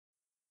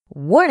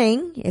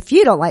Warning, if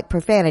you don't like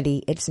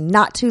profanity, it's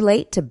not too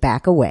late to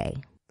back away.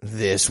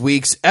 This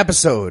week's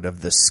episode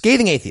of The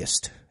Scathing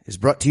Atheist is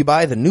brought to you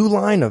by the new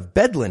line of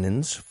bed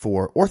linens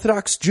for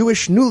Orthodox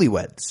Jewish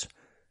newlyweds.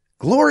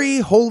 Glory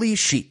Holy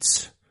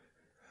Sheets.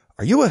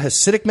 Are you a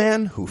Hasidic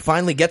man who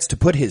finally gets to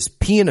put his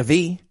P in a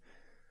V?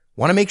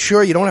 Want to make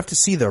sure you don't have to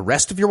see the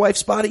rest of your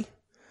wife's body?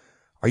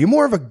 Are you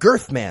more of a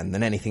girth man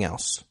than anything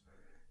else?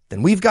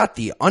 Then we've got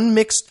the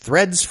unmixed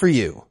threads for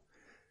you.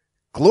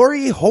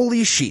 Glory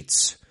Holy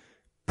Sheets.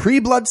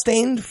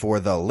 Pre-bloodstained for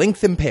the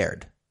length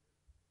impaired.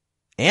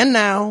 And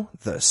now,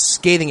 The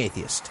Scathing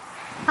Atheist.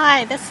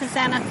 Hi, this is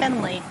Anna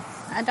Finley.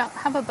 I don't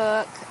have a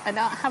book, I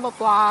don't have a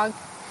blog,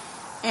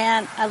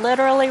 and I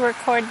literally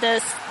record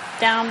this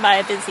down by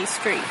a busy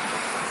street.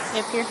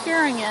 If you're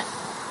hearing it,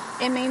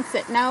 it means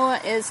that Noah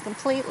is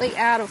completely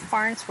out of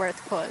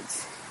Farnsworth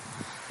quotes.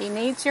 He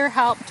needs your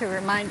help to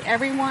remind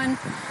everyone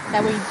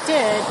that we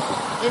did,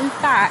 in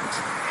fact,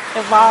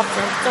 evolve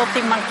from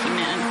filthy monkey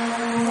men.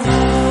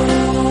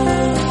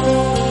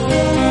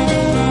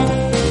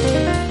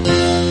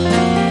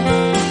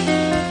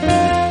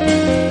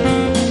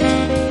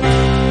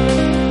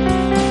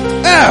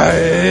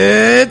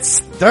 It's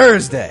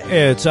Thursday.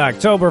 It's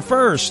October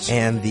 1st.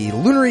 And the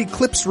lunar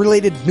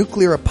eclipse-related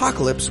nuclear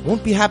apocalypse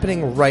won't be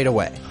happening right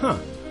away. Huh.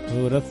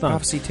 Who would have thought?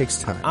 Prophecy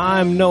takes time.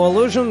 I'm Noah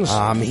Lugeons.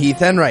 I'm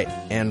Heath Enright.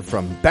 And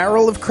from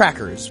Barrel of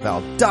Crackers,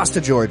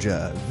 Valdosta,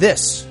 Georgia,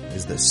 this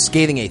is The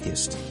Scathing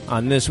Atheist.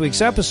 On this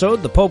week's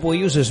episode, the Pope will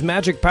use his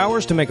magic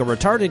powers to make a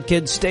retarded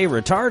kid stay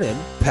retarded.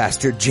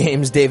 Pastor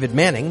James David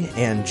Manning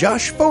and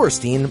Josh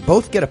Foerstein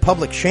both get a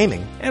public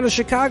shaming. And a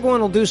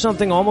Chicagoan will do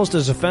something almost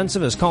as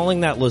offensive as calling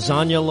that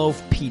lasagna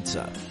loaf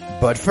pizza.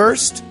 But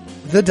first,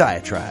 the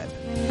diatribe.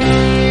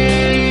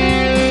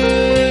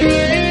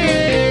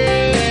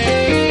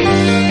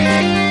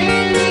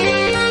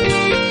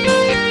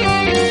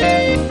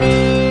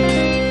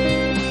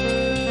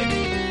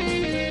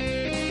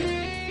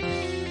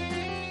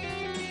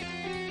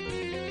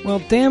 Well,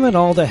 damn it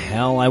all to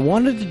hell, I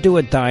wanted to do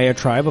a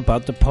diatribe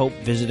about the Pope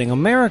visiting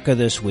America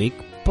this week,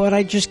 but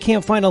I just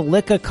can't find a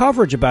lick of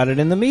coverage about it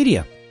in the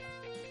media.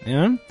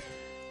 Yeah?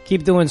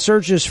 Keep doing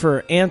searches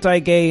for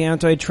anti-gay,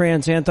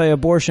 anti-trans,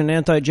 anti-abortion,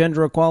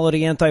 anti-gender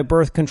equality,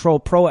 anti-birth control,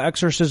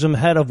 pro-exorcism,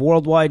 head of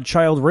worldwide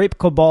child rape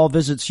cabal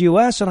visits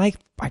U.S., and I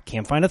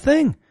can't find a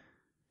thing.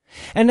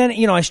 And then,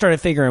 I started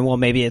figuring, well,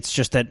 maybe it's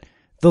just that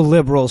the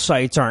liberal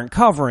sites aren't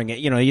covering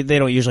it. They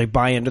don't usually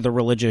buy into the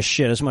religious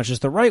shit as much as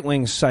the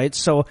right-wing sites.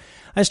 So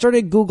I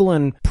started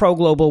Googling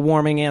pro-global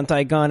warming,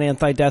 anti-gun,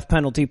 anti-death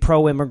penalty,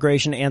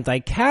 pro-immigration,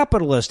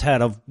 anti-capitalist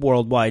head of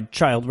worldwide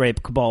child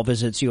rape cabal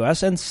visits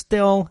U.S., and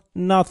still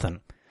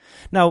nothing.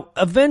 Now,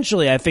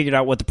 eventually I figured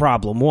out what the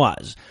problem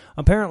was.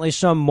 Apparently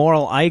some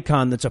moral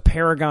icon that's a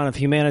paragon of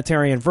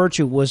humanitarian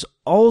virtue was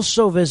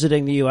also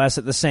visiting the U.S.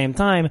 at the same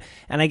time,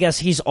 and I guess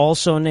he's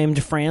also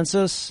named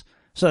Francis.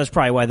 So that's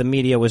probably why the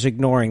media was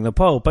ignoring the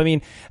Pope. I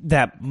mean,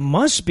 that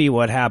must be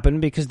what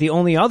happened, because the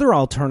only other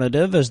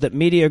alternative is that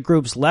media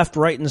groups left,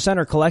 right, and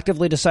center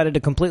collectively decided to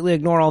completely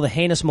ignore all the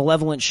heinous,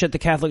 malevolent shit the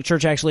Catholic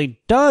Church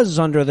actually does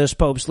under this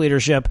Pope's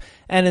leadership,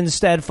 and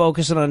instead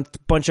focus on a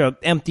bunch of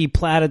empty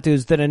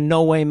platitudes that in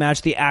no way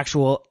match the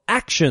actual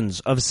actions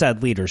of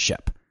said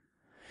leadership.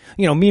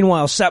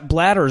 Meanwhile, Sepp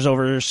Blatter's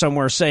over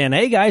somewhere saying,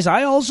 hey guys,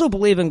 I also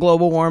believe in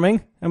global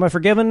warming. Am I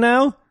forgiven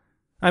now?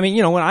 I mean,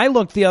 when I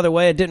looked the other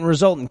way, it didn't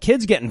result in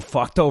kids getting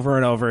fucked over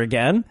and over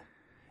again.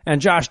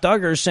 And Josh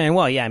Duggar's saying,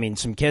 well, yeah,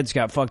 some kids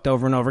got fucked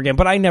over and over again,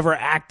 but I never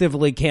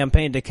actively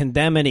campaigned to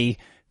condemn any,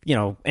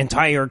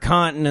 entire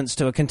continents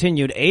to a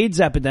continued AIDS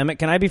epidemic.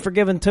 Can I be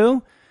forgiven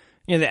too?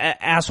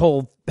 The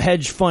asshole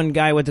hedge fund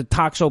guy with the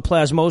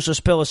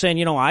toxoplasmosis pill is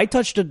saying, I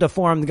touched a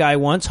deformed guy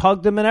once,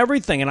 hugged him and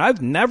everything, and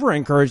I've never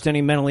encouraged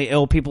any mentally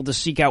ill people to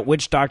seek out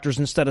witch doctors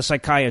instead of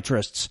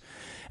psychiatrists.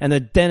 And the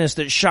dentist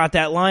that shot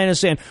that line is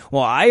saying,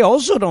 well, I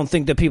also don't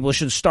think that people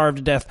should starve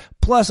to death.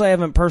 Plus, I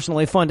haven't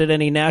personally funded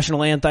any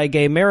national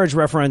anti-gay marriage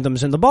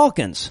referendums in the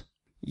Balkans.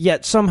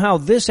 Yet somehow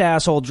this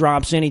asshole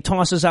drops in, he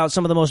tosses out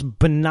some of the most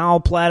banal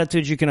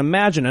platitudes you can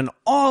imagine, and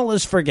all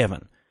is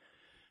forgiven.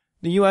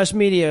 The U.S.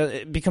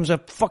 media becomes a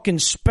fucking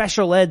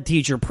special ed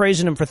teacher,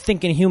 praising him for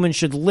thinking humans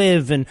should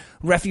live, and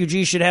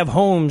refugees should have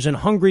homes, and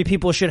hungry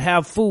people should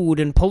have food,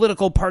 and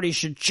political parties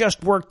should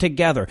just work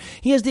together.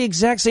 He has the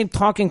exact same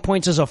talking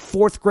points as a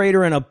fourth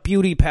grader in a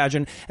beauty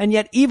pageant, and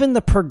yet even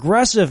the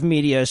progressive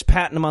media is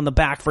patting him on the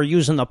back for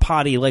using the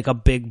potty like a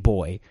big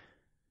boy.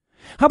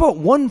 How about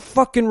one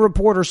fucking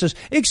reporter says,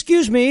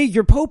 excuse me,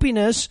 your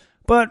popiness,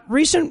 but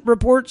recent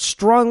reports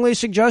strongly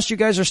suggest you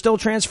guys are still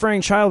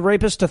transferring child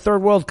rapists to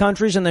third world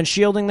countries and then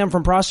shielding them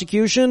from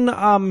prosecution.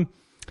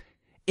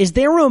 Is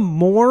there a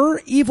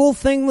more evil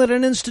thing that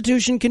an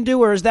institution can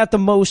do, or is that the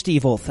most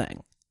evil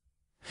thing?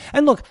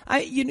 And look, I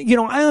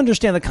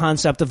understand the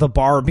concept of the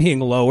bar being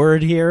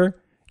lowered here.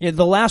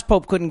 The last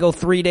pope couldn't go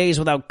 3 days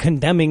without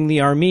condemning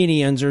the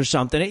Armenians or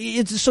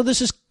something. So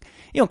this is,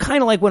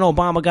 kind of like when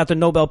Obama got the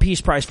Nobel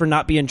Peace Prize for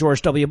not being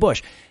George W.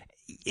 Bush.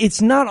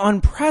 it's not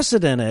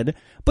unprecedented,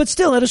 but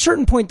still, at a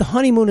certain point, the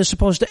honeymoon is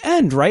supposed to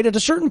end, right? At a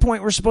certain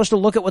point, we're supposed to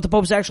look at what the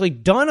Pope's actually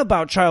done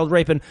about child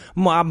rape and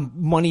mob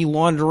money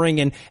laundering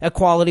and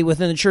equality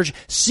within the church,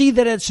 see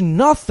that it's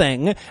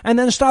nothing, and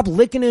then stop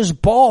licking his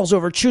balls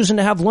over choosing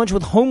to have lunch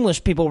with homeless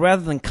people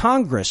rather than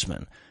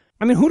congressmen.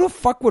 I mean, who the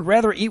fuck would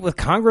rather eat with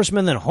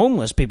congressmen than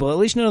homeless people? At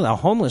least none of the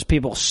homeless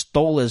people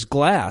stole his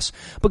glass.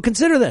 But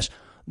consider this.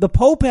 The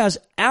Pope has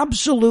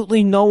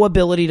absolutely no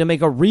ability to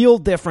make a real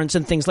difference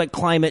in things like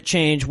climate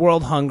change,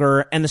 world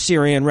hunger, and the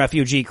Syrian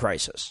refugee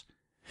crisis.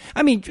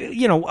 I mean,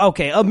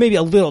 okay, maybe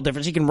a little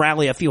difference. He can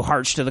rally a few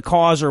hearts to the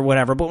cause or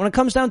whatever, but when it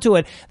comes down to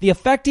it, the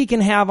effect he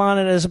can have on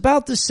it is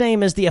about the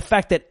same as the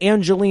effect that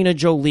Angelina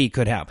Jolie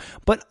could have.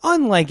 But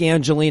unlike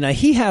Angelina,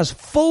 he has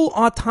full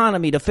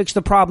autonomy to fix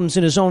the problems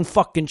in his own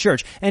fucking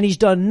church, and he's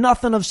done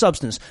nothing of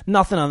substance.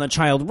 Nothing on the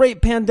child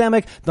rape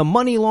pandemic, the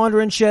money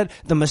laundering shit,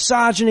 the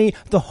misogyny,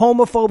 the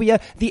homophobia.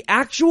 The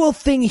actual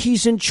thing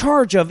he's in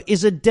charge of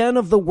is a den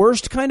of the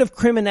worst kind of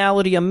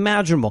criminality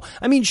imaginable.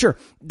 I mean, sure,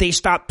 they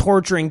stopped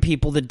torturing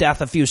people to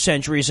death a few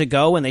centuries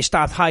ago, and they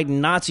stopped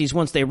hiding Nazis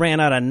once they ran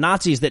out of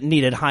Nazis that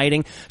needed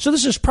hiding. So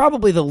this is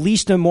probably the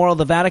least immoral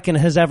the Vatican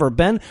has ever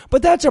been,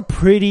 but that's a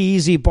pretty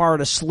easy bar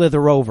to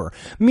slither over.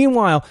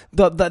 Meanwhile,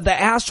 the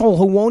asshole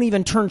who won't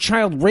even turn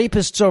child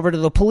rapists over to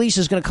the police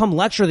is going to come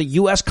lecture the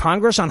U.S.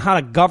 Congress on how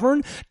to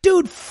govern?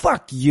 Dude,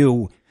 fuck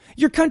you.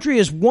 Your country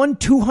is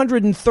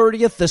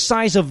 1/230th the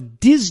size of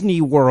Disney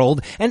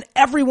World, and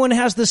everyone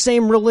has the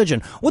same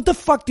religion. What the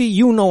fuck do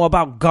you know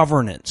about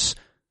governance?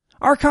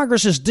 Our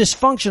Congress is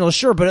dysfunctional,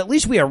 sure, but at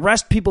least we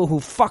arrest people who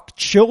fuck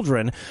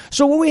children.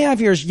 So what we have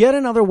here is yet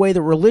another way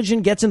that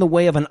religion gets in the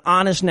way of an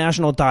honest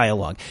national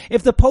dialogue.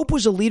 If the Pope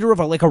was a leader of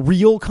a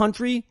real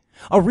country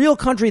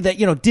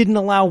that, didn't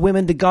allow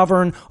women to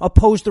govern,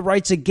 opposed the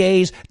rights of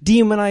gays,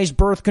 demonized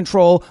birth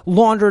control,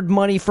 laundered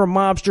money for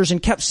mobsters,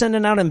 and kept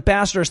sending out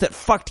ambassadors that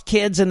fucked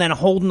kids and then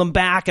holding them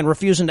back and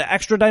refusing to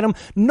extradite them,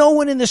 no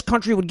one in this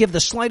country would give the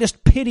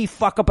slightest pity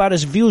fuck about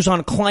his views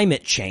on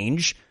climate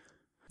change.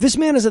 This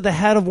man is at the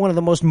head of one of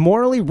the most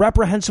morally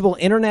reprehensible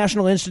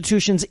international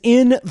institutions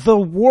in the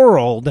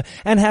world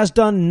and has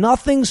done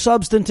nothing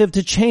substantive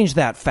to change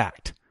that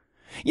fact.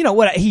 You know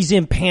what? He's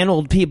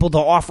impaneled people to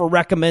offer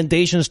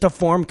recommendations, to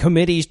form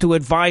committees, to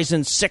advise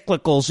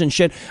encyclicals and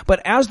shit.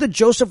 But as the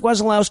Joseph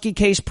Wesolowski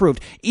case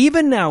proved,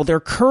 even now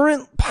their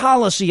current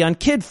policy on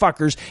kid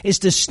fuckers is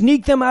to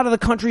sneak them out of the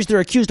countries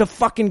they're accused of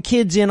fucking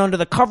kids in under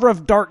the cover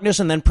of darkness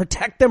and then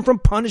protect them from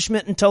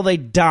punishment until they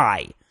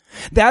die.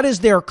 That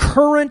is their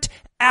current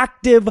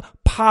active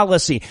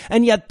policy.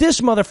 And yet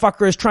this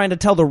motherfucker is trying to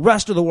tell the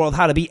rest of the world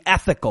how to be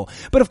ethical.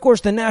 But of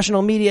course the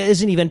national media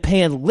isn't even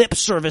paying lip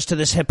service to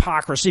this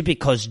hypocrisy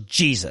because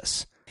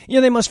Jesus.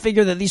 They must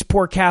figure that these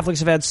poor Catholics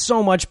have had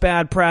so much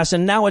bad press,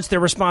 and now it's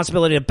their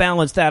responsibility to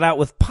balance that out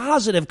with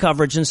positive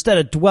coverage instead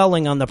of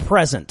dwelling on the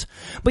present.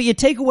 But you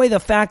take away the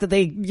fact that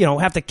they,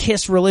 have to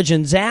kiss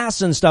religion's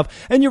ass and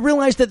stuff, and you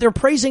realize that they're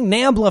praising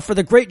NAMBLA for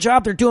the great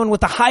job they're doing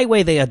with the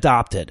highway they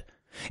adopted.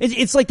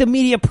 It's like the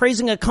media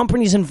praising a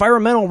company's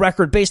environmental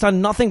record based on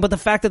nothing but the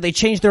fact that they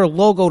changed their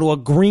logo to a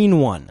green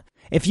one.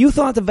 If you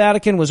thought the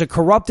Vatican was a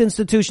corrupt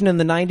institution in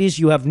the 90s,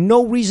 you have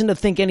no reason to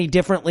think any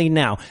differently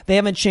now. They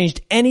haven't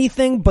changed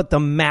anything but the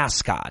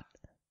mascot.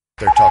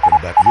 They're talking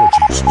about your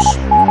Jesus.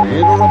 We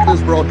interrupt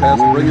this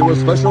broadcast to bring you a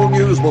special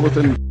news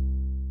bulletin.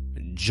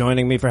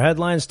 Joining me for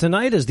headlines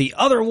tonight is the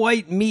other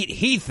white meat,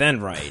 Heath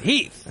Enright.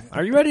 Heath,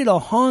 are you ready to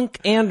honk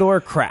and or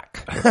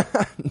crack?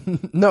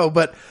 No,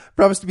 but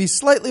promise to be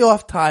slightly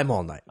off time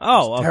all night.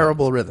 Oh, okay.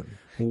 Terrible rhythm.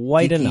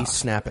 White Geeky enough.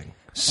 Snapping.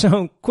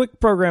 So, quick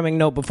programming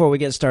note before we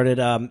get started.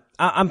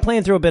 I'm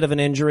playing through a bit of an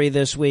injury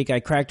this week. I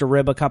cracked a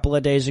rib a couple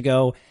of days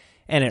ago,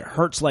 and it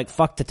hurts like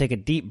fuck to take a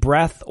deep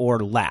breath or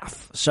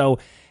laugh. So,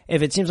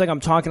 if it seems like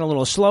I'm talking a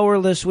little slower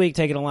this week,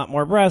 taking a lot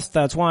more breaths,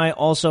 that's why.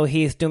 Also,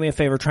 Heath, do me a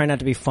favor, try not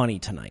to be funny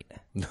tonight.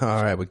 All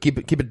right, well, keep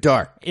it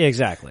dark.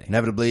 Exactly.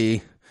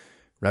 Inevitably,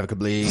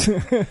 irrevocably.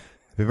 Happy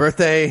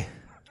birthday.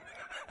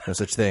 No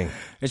such thing.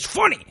 It's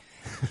funny.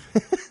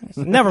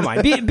 Never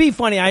mind. Be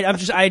funny.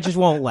 I just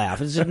won't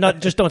laugh. It's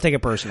just don't take it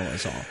personal.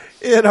 That's all.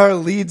 In our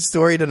lead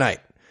story tonight,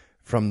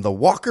 from the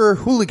Walker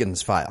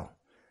Hooligans file,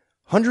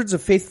 hundreds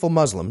of faithful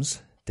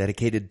Muslims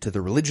dedicated to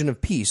the religion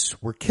of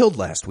peace were killed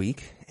last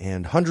week,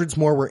 and hundreds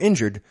more were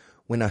injured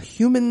when a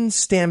human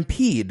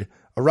stampede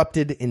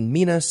erupted in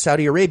Mina,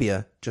 Saudi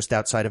Arabia, just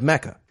outside of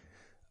Mecca.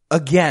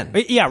 Again.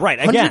 Yeah, right,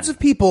 again. Hundreds of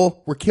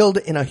people were killed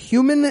in a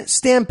human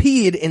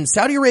stampede in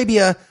Saudi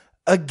Arabia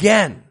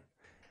again.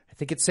 I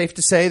think it's safe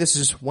to say this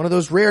is one of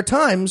those rare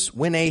times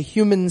when a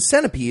human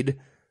centipede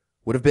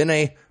would have been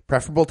a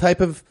preferable type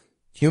of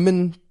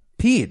human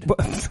pede.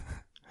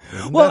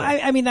 Well,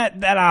 I mean,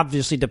 that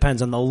obviously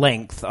depends on the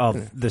length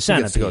of the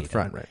centipede. Gets to go at the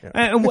front, right?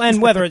 Yeah.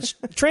 And whether it's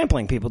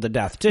trampling people to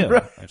death, too.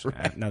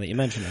 Right. Now that you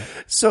mention it.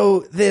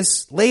 So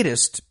this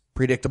latest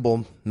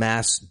predictable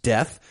mass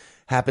death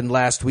happened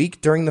last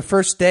week during the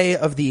first day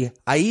of the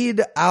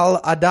Eid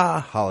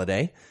al-Adha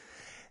holiday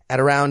at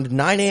around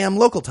 9 a.m.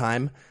 local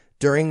time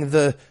during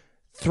the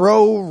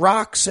throw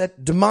rocks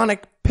at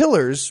demonic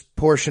pillars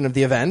portion of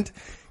the event,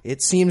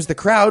 it seems the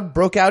crowd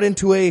broke out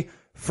into a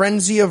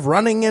frenzy of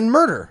running and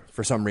murder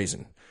for some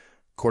reason.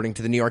 According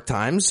to the New York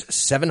Times,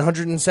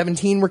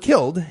 717 were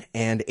killed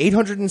and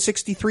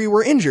 863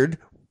 were injured,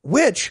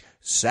 which,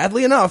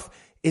 sadly enough,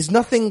 is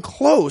nothing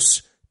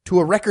close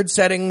to a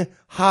record-setting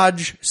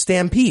Hajj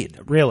stampede.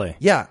 Really?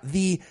 Yeah,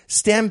 the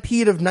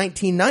stampede of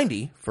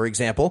 1990, for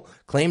example,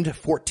 claimed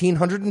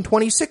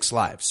 1,426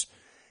 lives.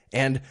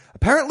 And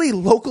apparently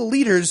local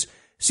leaders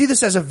see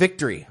this as a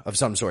victory of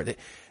some sort. They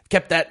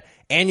kept that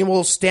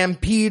annual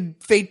stampede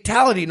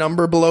fatality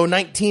number below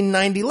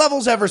 1990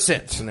 levels ever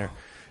since, and they're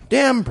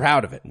damn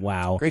proud of it.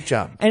 Wow. Great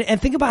job.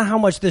 And think about how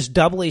much this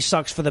doubly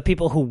sucks for the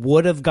people who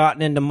would have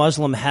gotten into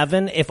Muslim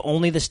heaven if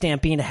only the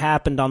stampede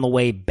happened on the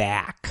way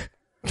back.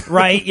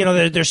 Right? You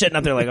know, they're sitting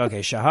up there like, okay,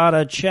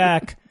 Shahada,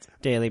 check.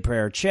 Daily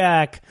prayer,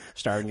 check.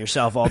 Starting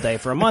yourself all day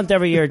for a month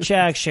every year,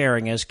 check.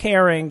 Sharing is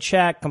caring,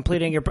 check.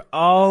 Completing your...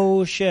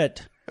 Oh,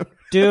 shit.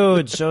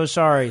 Dude, so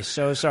sorry.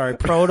 So sorry.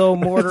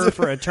 Proto-mortar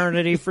for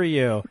eternity for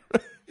you.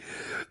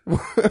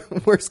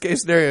 Worst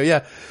case scenario,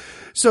 yeah.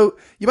 So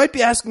you might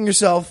be asking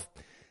yourself,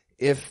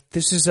 if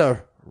this is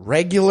a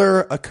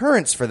regular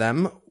occurrence for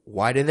them,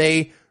 why do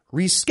they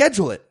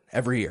reschedule it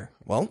every year?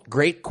 Well,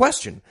 great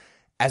question.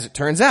 As it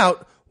turns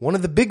out, one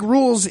of the big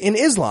rules in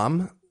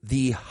Islam,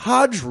 the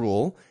Hajj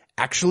rule,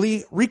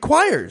 actually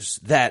requires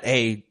that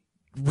a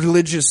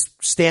religious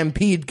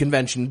stampede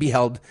convention be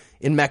held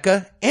in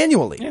Mecca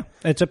annually. Yeah,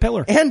 it's a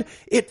pillar. And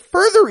it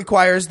further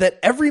requires that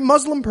every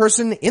Muslim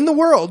person in the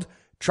world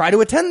try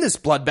to attend this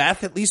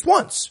bloodbath at least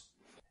once.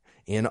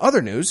 In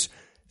other news,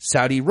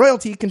 Saudi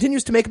royalty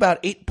continues to make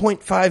about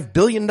 $8.5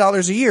 billion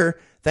a year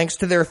thanks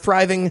to their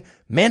thriving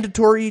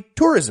mandatory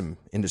tourism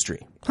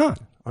industry. Huh.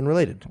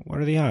 Unrelated. What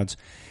are the odds?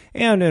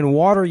 And in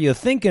Water You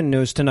Thinkin'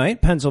 news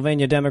tonight,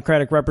 Pennsylvania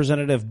Democratic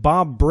Representative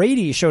Bob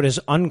Brady showed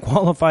his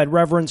unqualified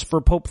reverence for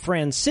Pope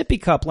Francis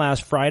Cup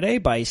last Friday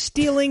by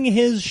stealing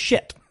his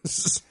shit.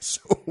 This is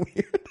so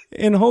weird.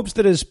 In hopes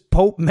that his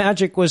Pope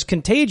magic was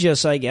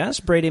contagious, I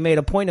guess, Brady made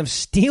a point of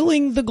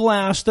stealing the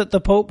glass that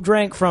the Pope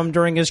drank from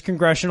during his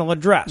congressional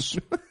address.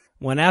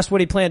 When asked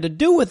what he planned to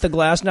do with the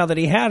glass now that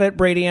he had it,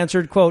 Brady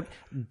answered, quote,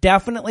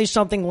 definitely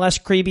something less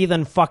creepy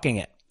than fucking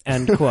it,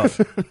 end quote.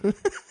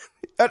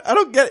 I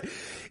don't get it.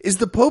 Is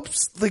the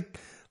Pope's, like,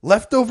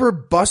 leftover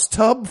bus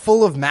tub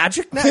full of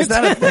magic now? Is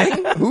that a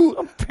thing?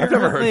 I've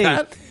never heard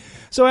that.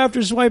 So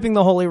after swiping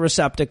the holy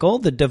receptacle,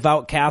 the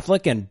devout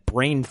Catholic and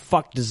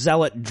brain-fucked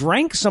zealot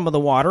drank some of the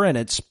water and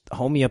its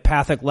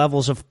homeopathic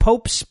levels of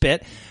Pope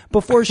spit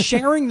before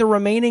sharing the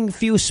remaining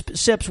few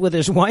sips with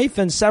his wife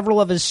and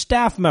several of his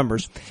staff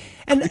members.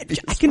 And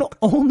I can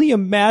only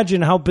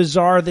imagine how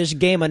bizarre this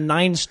game of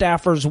 9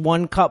 staffers,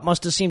 1 cup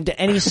must have seemed to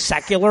any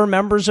secular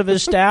members of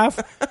his staff.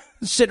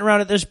 Sitting around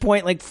at this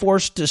point, like,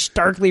 forced to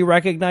starkly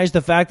recognize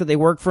the fact that they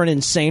work for an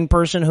insane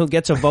person who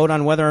gets a vote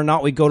on whether or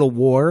not we go to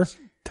war.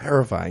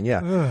 Terrifying,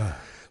 yeah.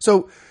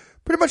 So,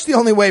 pretty much the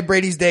only way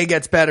Brady's day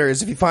gets better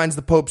is if he finds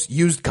the Pope's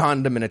used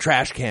condom in a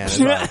trash can.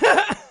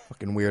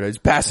 Fucking weirdo. He's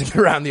passing it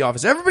around the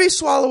office. Everybody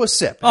swallow a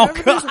sip. Oh,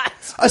 God.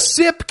 A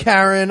sip,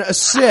 Karen. A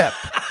sip.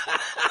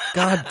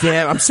 God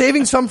damn. I'm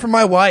saving some for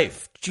my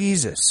wife.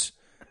 Jesus.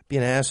 Be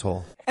an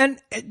asshole.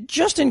 And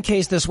just in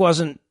case this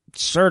wasn't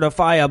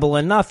certifiable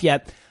enough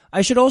yet,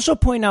 I should also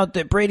point out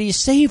that Brady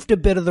saved a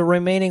bit of the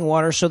remaining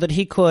water so that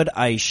he could,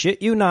 I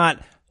shit you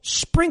not,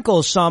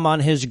 sprinkle some on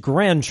his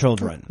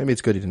grandchildren. Maybe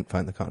it's good he didn't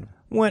find the condom.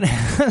 When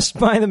asked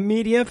by the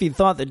media if he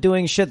thought that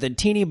doing shit that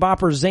teeny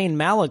bopper Zayn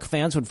Malik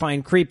fans would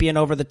find creepy and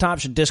over the top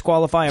should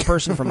disqualify a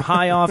person from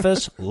high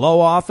office, low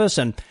office,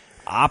 and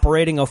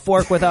operating a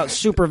fork without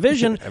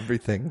supervision,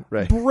 everything,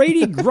 right.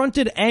 Brady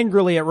grunted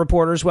angrily at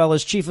reporters while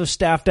his chief of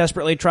staff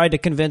desperately tried to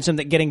convince him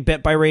that getting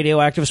bit by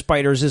radioactive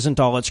spiders isn't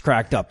all it's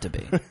cracked up to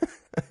be.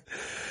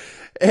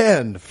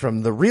 And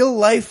from the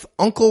real-life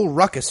Uncle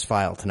Ruckus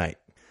file tonight,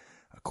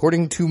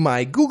 according to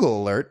my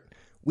Google alert,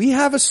 we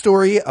have a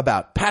story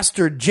about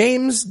Pastor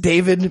James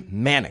David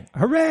Manning.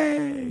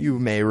 Hooray! You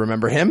may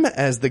remember him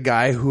as the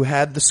guy who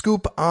had the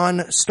scoop on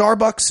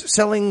Starbucks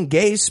selling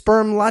gay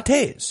sperm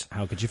lattes.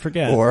 How could you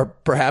forget? Or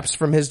perhaps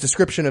from his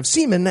description of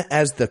semen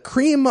as the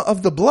cream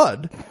of the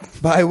blood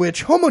by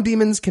which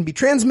homodemons can be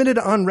transmitted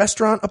on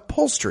restaurant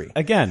upholstery.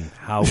 Again,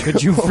 how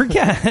could you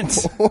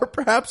forget? Or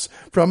perhaps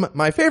from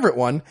my favorite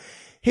one,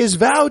 his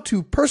vow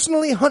to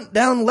personally hunt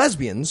down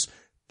lesbians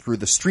through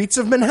the streets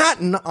of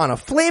Manhattan on a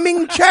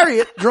flaming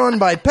chariot drawn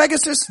by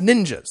Pegasus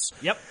ninjas.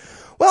 Yep.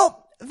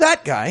 Well,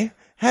 that guy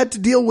had to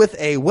deal with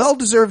a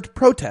well-deserved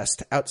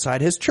protest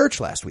outside his church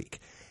last week,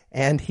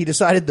 and he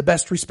decided the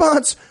best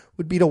response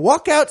would be to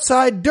walk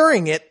outside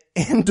during it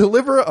and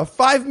deliver a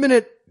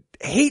 5-minute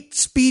hate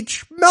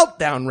speech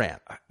meltdown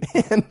rant.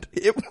 And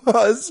it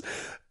was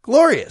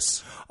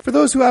glorious. For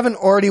those who haven't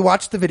already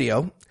watched the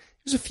video,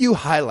 here's a few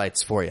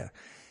highlights for you.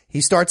 He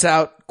starts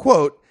out,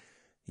 quote,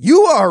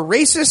 "You are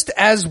racist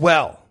as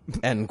well,"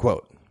 end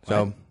quote.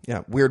 So,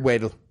 yeah, weird way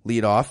to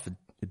lead off,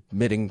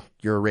 admitting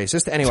you're a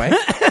racist. Anyway,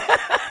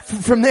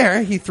 from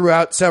there, he threw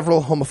out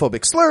several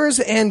homophobic slurs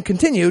and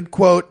continued,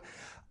 quote,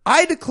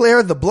 I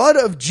declare the blood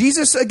of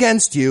Jesus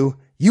against you.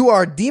 You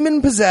are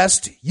demon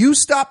possessed. You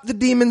stop the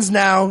demons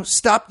now.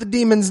 Stop the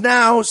demons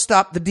now.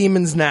 Stop the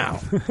demons now.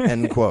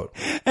 End quote.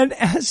 And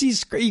as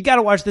you got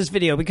to watch this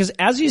video, because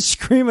as he's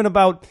screaming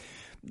about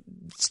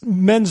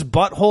men's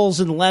buttholes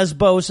and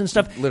Lesbos and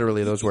stuff.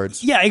 Literally those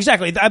words. Yeah,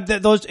 exactly.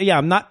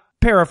 I'm not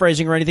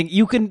paraphrasing or anything.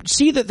 You can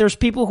see that there's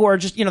people who are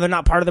just, they're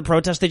not part of the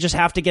protest. They just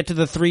have to get to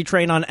the 3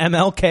 train on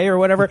MLK or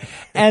whatever.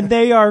 And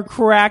they are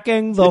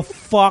cracking the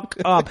fuck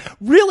up.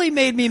 Really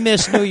made me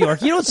miss New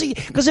York. You don't see,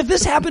 because if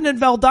this happened in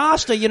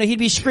Valdosta, he'd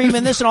be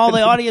screaming this and all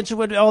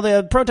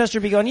the protesters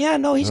would be going, yeah,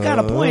 no, he's got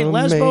a point.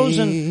 Lesbos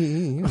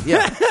and.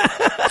 Yeah.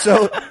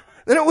 So.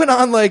 Then it went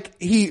on like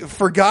he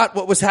forgot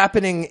what was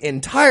happening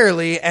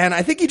entirely, and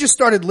I think he just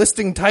started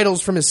listing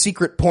titles from his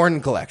secret porn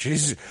collection.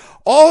 He's,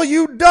 all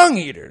you dung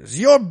eaters,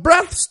 your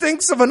breath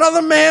stinks of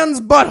another man's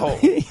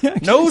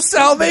butthole. No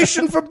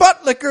salvation for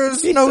butt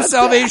lickers, no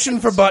salvation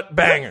for butt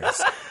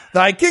bangers.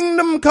 Thy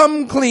kingdom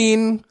come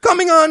clean,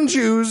 coming on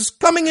Jews,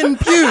 coming in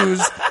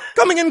pews,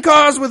 coming in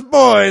cars with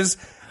boys,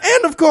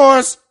 and of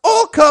course,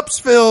 all cups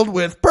filled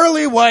with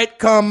pearly white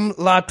cum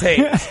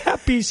lattes.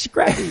 Happy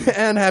Scrappy.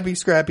 And Happy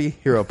Scrappy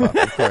Hero Pup,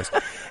 of course.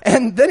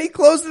 And then he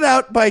closed it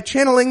out by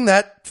channeling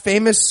that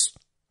famous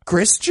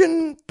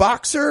Christian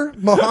boxer,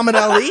 Muhammad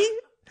Ali.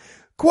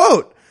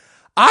 Quote,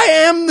 I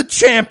am the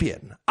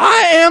champion.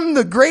 I am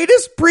the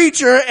greatest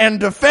preacher and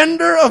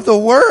defender of the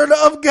word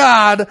of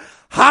God.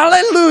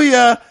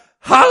 Hallelujah,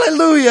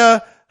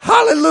 hallelujah,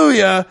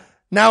 hallelujah.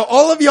 Now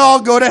all of y'all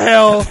go to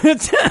hell.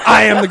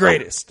 I am the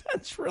greatest.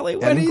 That's really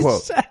what he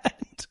said.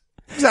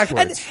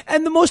 Exactly.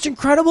 And the most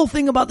incredible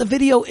thing about the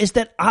video is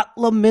that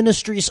Atla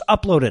Ministries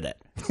uploaded it.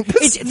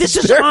 This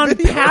is on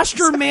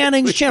Pastor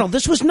Manning's channel.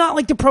 This was not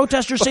like the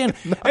protesters saying,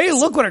 hey,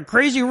 look what a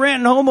crazy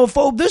ranting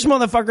homophobe this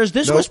motherfucker is.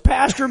 This was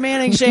Pastor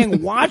Manning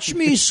saying, watch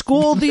me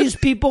school these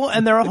people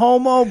and their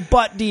homo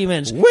butt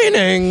demons.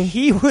 Winning.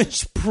 He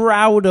was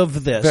proud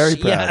of this. Very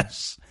proud.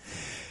 Yes.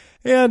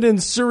 And in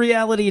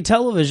surreality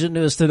television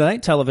news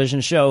tonight,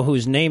 television show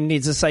whose name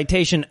needs a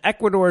citation,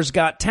 Ecuador's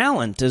Got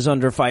Talent, is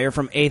under fire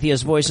from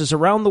atheist voices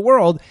around the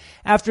world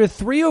after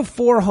 3 of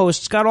 4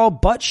 hosts got all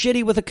butt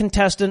shitty with a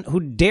contestant who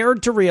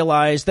dared to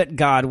realize that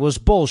God was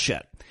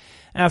bullshit.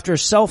 After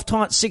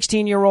self-taught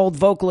 16-year-old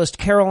vocalist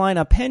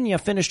Carolina Pena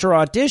finished her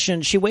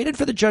audition, she waited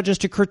for the judges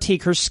to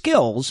critique her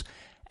skills,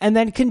 and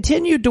then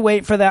continued to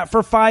wait for that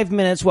for 5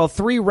 minutes while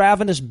 3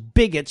 ravenous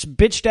bigots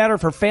bitched at her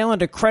for failing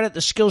to credit the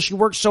skills she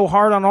worked so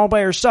hard on all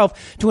by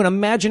herself to an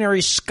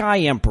imaginary sky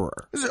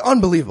emperor. This is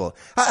unbelievable.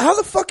 How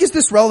the fuck is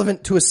this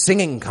relevant to a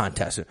singing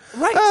contest?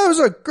 Right. It was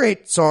a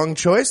great song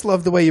choice.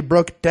 Love the way you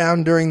broke it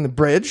down during the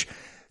bridge.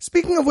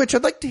 Speaking of which,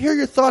 I'd like to hear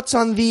your thoughts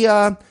on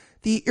the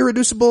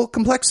irreducible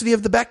complexity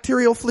of the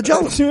bacterial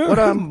flagellum. What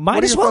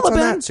are your thoughts on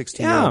that,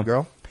 16-year-old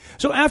girl?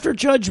 So after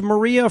Judge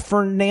Maria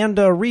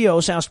Fernanda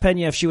Rios asked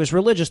Pena if she was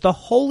religious, the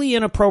wholly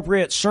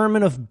inappropriate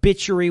sermon of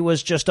bitchery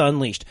was just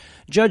unleashed.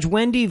 Judge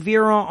Wendy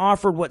Vera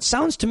offered what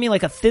sounds to me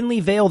like a thinly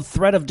veiled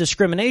threat of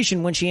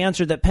discrimination when she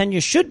answered that Pena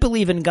should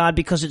believe in God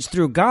because it's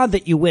through God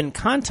that you win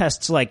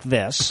contests like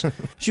this.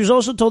 She was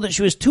also told that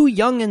she was too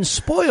young and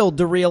spoiled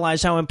to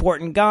realize how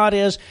important God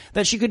is,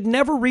 that she could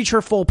never reach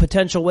her full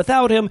potential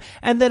without him,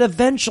 and that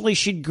eventually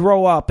she'd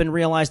grow up and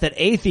realize that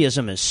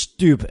atheism is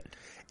stupid.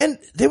 And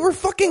they were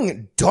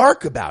fucking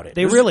dark about it.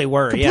 They really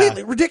were,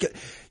 completely ridiculous.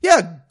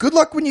 Yeah, good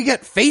luck when you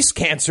get face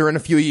cancer in a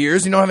few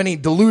years. You don't have any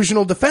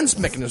delusional defense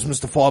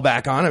mechanisms to fall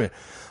back on. I mean,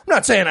 I'm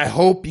not saying I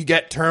hope you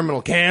get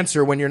terminal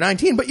cancer when you're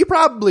 19, but you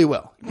probably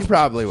will. You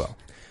probably will.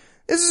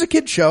 This is a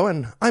kid's show,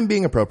 and I'm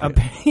being appropriate.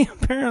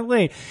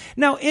 Apparently.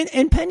 Now,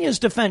 in Pena's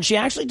defense, she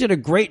actually did a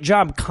great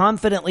job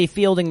confidently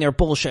fielding their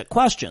bullshit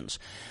questions.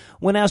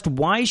 When asked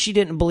why she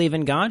didn't believe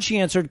in God, she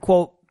answered,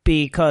 quote,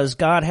 because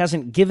God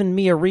hasn't given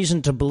me a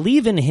reason to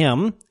believe in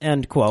him,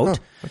 end quote.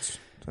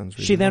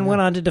 She then went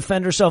on to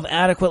defend herself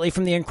adequately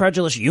from the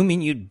incredulous, you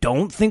mean you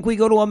don't think we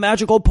go to a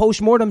magical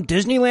post-mortem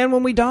Disneyland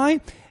when we die?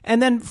 And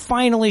then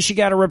finally she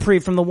got a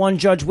reprieve from the one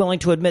judge willing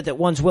to admit that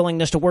one's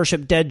willingness to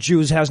worship dead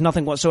Jews has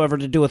nothing whatsoever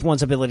to do with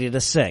one's ability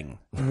to sing.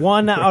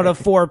 1 out of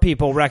 4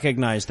 people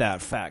recognize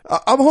that fact.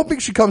 I'm hoping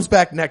she comes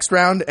back next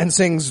round and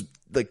sings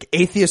like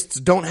atheists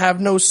don't have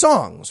no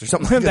songs or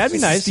something like that. That'd be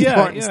nice. Steve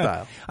Martin yeah.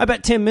 style. I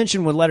bet Tim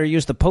Minchin would let her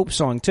use the Pope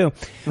song too.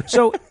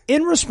 So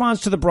in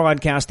response to the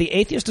broadcast, the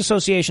Atheist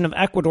Association of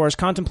Ecuador is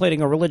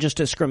contemplating a religious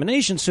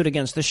discrimination suit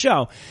against the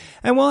show.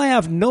 And while I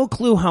have no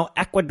clue how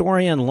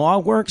Ecuadorian law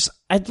works,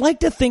 I'd like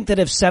to think that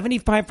if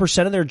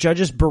 75% of their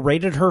judges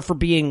berated her for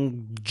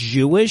being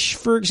Jewish,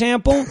 for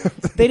example,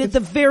 they'd at the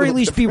very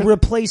least be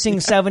replacing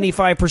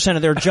 75%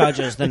 of their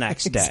judges the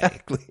next day.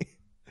 Exactly.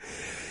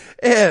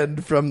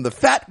 And from the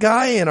fat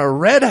guy in a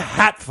red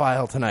hat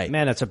file tonight.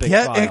 Man, that's a big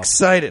Get file.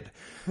 excited.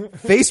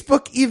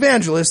 Facebook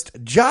evangelist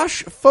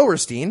Josh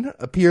Foerstein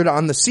appeared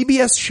on the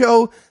CBS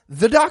show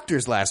The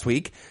Doctors last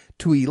week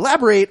to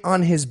elaborate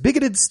on his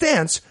bigoted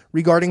stance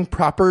regarding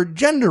proper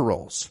gender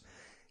roles.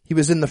 He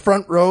was in the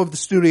front row of the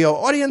studio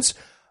audience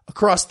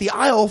across the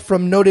aisle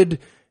from noted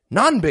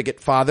non-bigot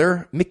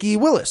father Mickey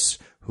Willis,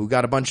 who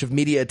got a bunch of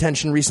media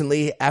attention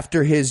recently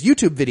after his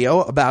YouTube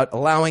video about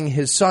allowing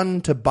his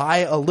son to buy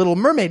a Little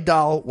Mermaid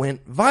doll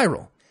went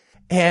viral.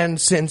 And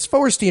since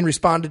Foerstein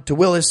responded to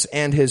Willis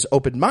and his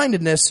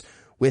open-mindedness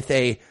with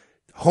a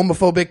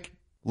homophobic,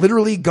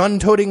 literally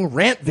gun-toting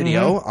rant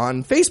video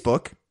on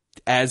Facebook,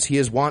 as he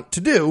is wont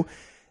to do,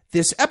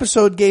 this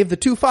episode gave the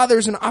two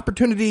fathers an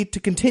opportunity to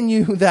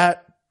continue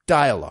that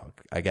dialogue,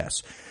 I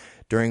guess,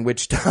 during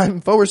which time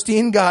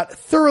Foerstein got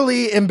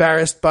thoroughly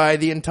embarrassed by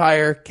the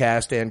entire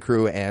cast and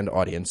crew and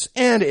audience,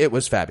 and it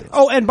was fabulous.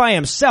 Oh, and by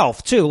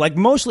himself, too. Like,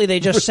 mostly they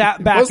just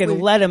sat back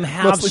and let him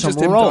have mostly some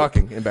just him rope.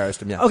 talking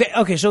embarrassed him, yeah.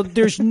 Okay, so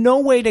there's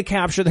no way to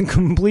capture the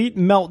complete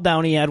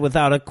meltdown he had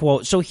without a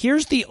quote. So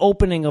here's the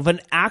opening of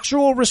an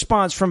actual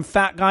response from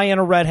Fat Guy in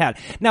a Red Hat.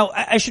 Now,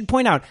 I should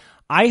point out,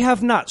 I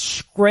have not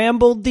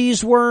scrambled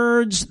these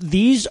words.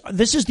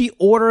 This is the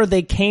order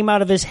they came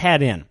out of his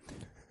head in.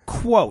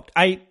 Quote,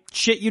 I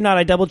shit you not,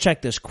 I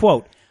double-checked this.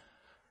 Quote,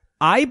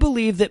 I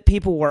believe that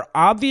people were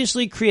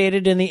obviously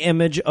created in the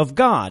image of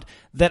God.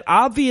 That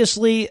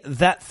obviously,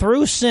 that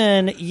through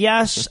sin,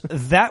 yes,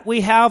 that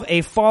we have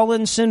a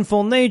fallen,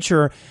 sinful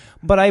nature,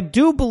 but I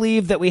do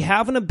believe that we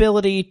have an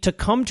ability to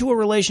come to a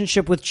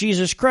relationship with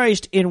Jesus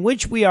Christ in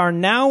which we are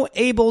now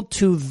able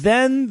to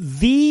then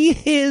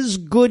his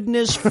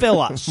goodness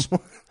fill us.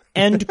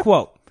 End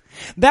quote.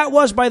 That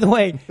was, by the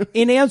way,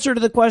 in answer to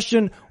the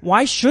question,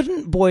 why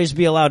shouldn't boys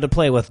be allowed to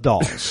play with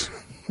dolls?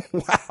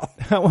 Wow.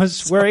 That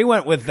was where he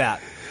went with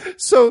that.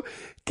 So, in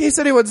case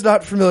anyone's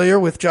not familiar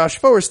with Josh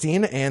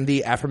Foerstein and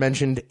the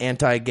aforementioned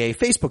anti-gay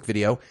Facebook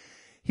video,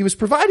 he was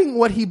providing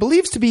what he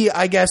believes to be,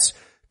 I guess,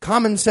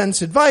 common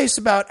sense advice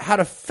about how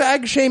to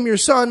fag shame your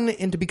son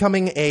into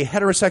becoming a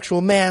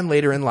heterosexual man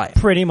later in life.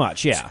 Pretty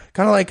much, yeah.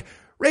 Kind of like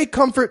Ray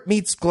Comfort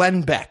meets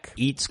Glenn Beck.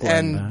 Eats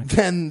Glenn and Beck.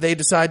 then they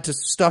decide to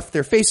stuff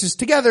their faces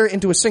together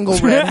into a single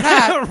red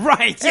hat.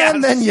 Right, yes.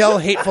 And then yell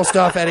hateful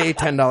stuff at a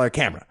 $10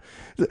 camera.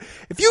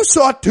 If you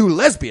saw two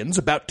lesbians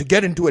about to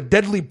get into a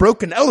deadly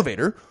broken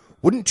elevator,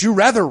 wouldn't you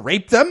rather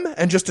rape them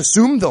and just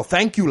assume they'll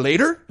thank you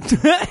later?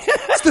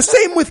 It's the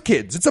same with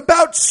kids. It's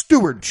about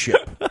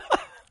stewardship.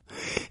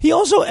 He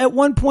also, at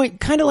one point,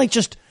 kind of like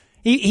just,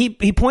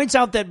 he points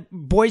out that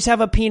boys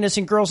have a penis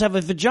and girls have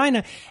a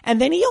vagina,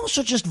 and then he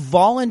also just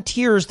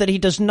volunteers that he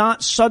does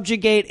not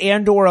subjugate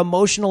and or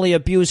emotionally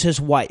abuse his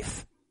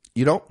wife.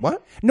 You don't,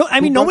 what? No,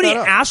 I mean, Who brought nobody that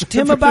up? asked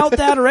him about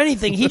that or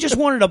anything. He just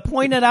wanted to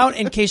point it out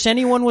in case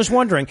anyone was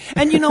wondering.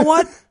 And you know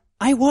what?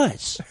 I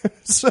was.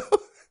 So,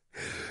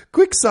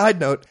 quick side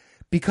note,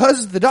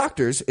 because The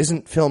Doctors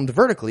isn't filmed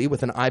vertically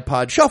with an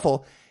iPod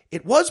shuffle,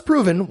 it was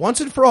proven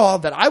once and for all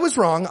that I was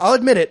wrong. I'll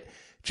admit it.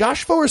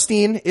 Josh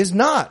Foerstein is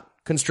not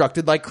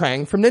constructed like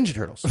Krang from Ninja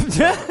Turtles.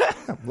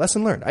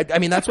 Lesson learned. I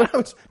mean, that's what I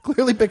was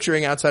clearly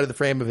picturing outside of the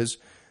frame of his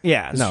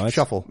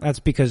shuffle. That's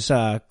because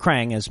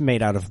Krang is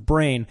made out of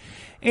brain.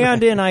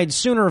 And in I'd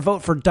sooner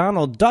vote for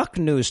Donald Duck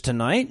news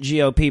tonight,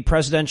 GOP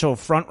presidential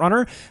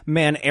frontrunner,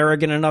 man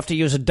arrogant enough to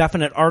use a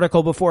definite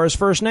article before his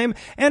first name,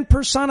 and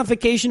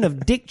personification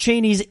of Dick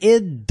Cheney's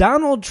id,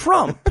 Donald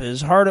Trump,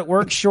 is hard at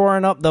work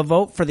shoring up the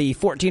vote for the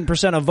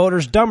 14% of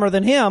voters dumber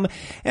than him.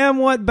 And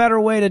what better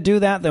way to do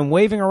that than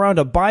waving around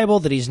a Bible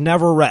that he's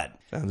never read?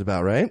 Sounds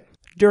about right.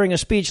 During a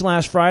speech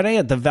last Friday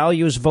at the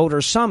Values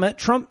Voter Summit,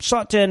 Trump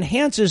sought to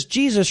enhance his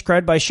Jesus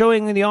cred by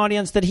showing the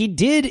audience that he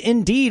did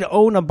indeed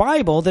own a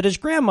Bible that his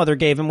grandmother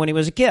gave him when he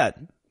was a kid,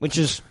 which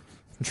is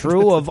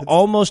true of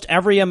almost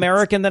every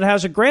American that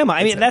has a grandma.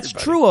 I mean, that's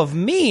true of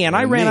me, and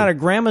I ran out of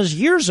grandmas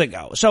years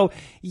ago. So,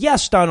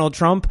 yes, Donald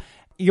Trump,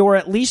 you're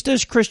at least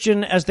as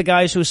Christian as the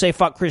guys who say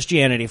fuck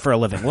Christianity for a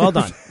living. Well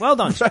done. Well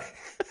done.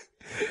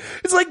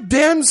 It's like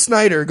Dan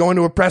Snyder going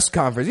to a press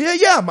conference.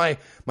 Yeah, my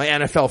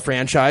NFL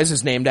franchise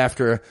is named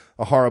after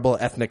a horrible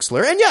ethnic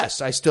slur. And yes,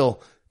 I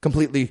still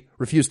completely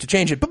refuse to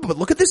change it. But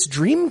look at this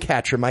dream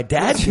catcher my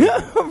dad did.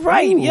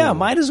 Right, Ooh. yeah,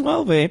 might as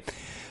well be.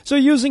 So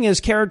using his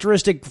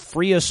characteristic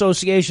free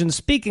association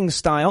speaking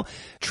style,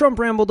 Trump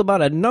rambled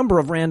about a number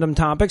of random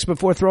topics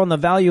before throwing the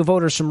value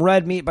voters some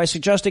red meat by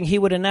suggesting he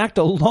would enact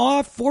a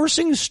law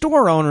forcing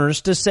store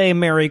owners to say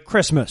Merry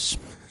Christmas.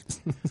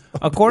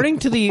 According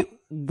to the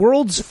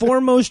world's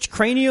foremost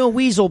cranial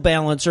weasel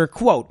balancer,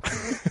 quote,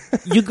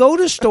 you go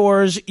to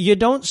stores, you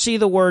don't see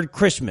the word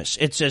Christmas.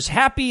 It says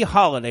Happy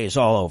Holidays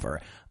all over.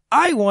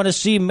 I want to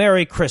see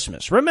Merry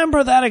Christmas.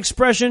 Remember that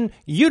expression?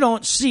 You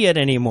don't see it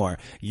anymore.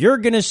 You're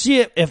going to see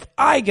it if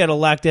I get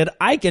elected.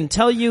 I can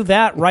tell you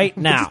that right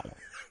now.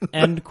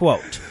 End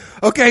quote.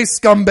 Okay,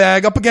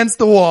 scumbag, up against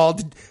the wall.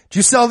 Did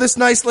you sell this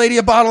nice lady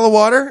a bottle of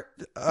water?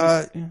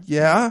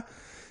 Yeah.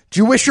 Did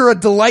you wish her a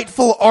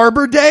delightful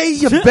Arbor Day,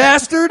 you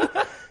bastard?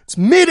 It's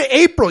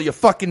mid-April, you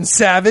fucking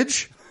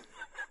savage.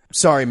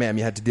 Sorry, ma'am,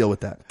 you had to deal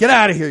with that. Get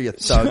out of here, you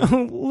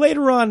thug.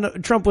 Later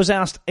on, Trump was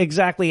asked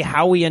exactly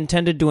how he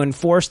intended to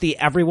enforce the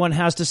everyone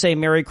has to say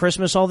Merry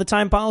Christmas all the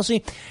time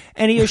policy,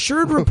 and he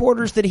assured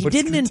reporters that he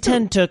didn't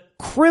intend to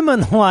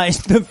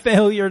criminalize the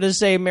failure to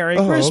say Merry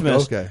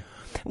Christmas. Okay.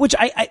 Which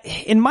I,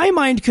 in my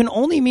mind, can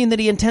only mean that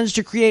he intends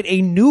to create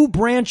a new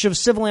branch of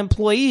civil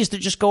employees that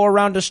just go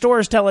around to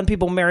stores telling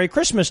people Merry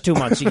Christmas 2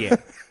 months a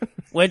year.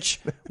 which,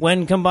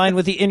 when combined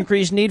with the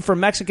increased need for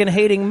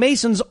Mexican-hating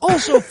Masons,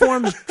 also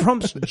forms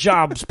Trump's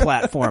jobs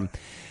platform.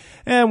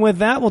 And with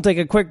that, we'll take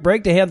a quick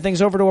break to hand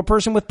things over to a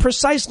person with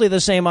precisely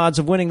the same odds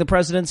of winning the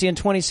presidency in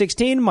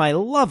 2016, my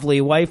lovely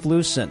wife,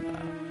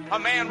 Lucinda. A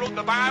man wrote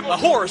the Bible. A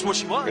whore is what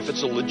she was. If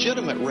it's a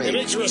legitimate rape. It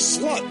makes you a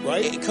slut,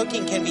 right?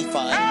 Cooking can be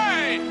fun.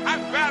 Hey,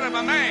 I'm proud of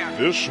a man.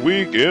 This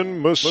week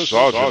in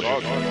misogyny.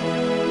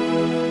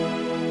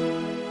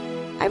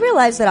 I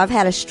realize that I've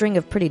had a string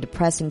of pretty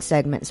depressing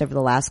segments over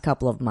the last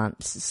couple of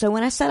months, so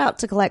when I set out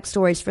to collect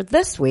stories for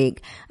this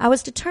week, I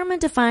was determined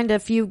to find a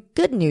few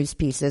good news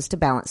pieces to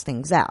balance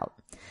things out.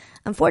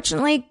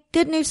 Unfortunately,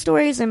 good news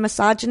stories and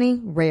misogyny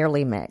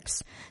rarely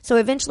mix, so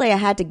eventually I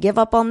had to give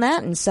up on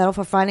that and settle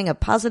for finding a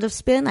positive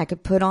spin I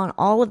could put on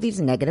all of these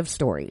negative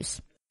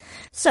stories.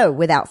 So,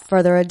 without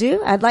further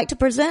ado, I'd like to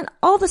present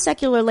all the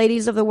secular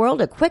ladies of the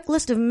world a quick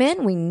list of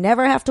men we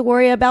never have to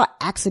worry about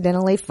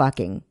accidentally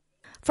fucking.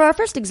 For our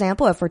first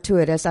example of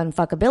fortuitous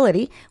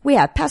unfuckability, we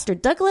have Pastor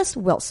Douglas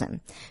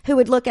Wilson, who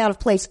would look out of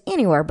place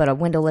anywhere but a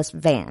windowless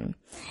van.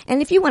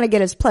 And if you want to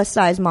get his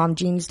plus-size mom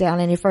jeans down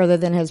any further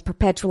than his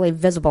perpetually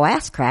visible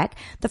ass crack,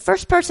 the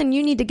first person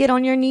you need to get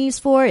on your knees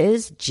for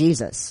is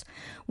Jesus.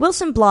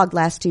 Wilson blogged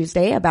last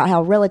Tuesday about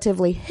how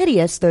relatively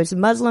hideous those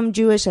Muslim,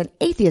 Jewish, and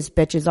atheist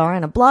bitches are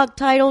in a blog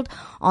titled,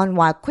 On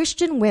Why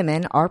Christian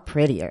Women Are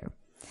Prettier.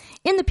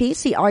 In the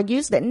piece, he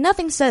argues that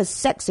nothing says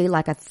sexy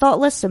like a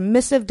thoughtless,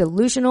 submissive,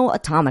 delusional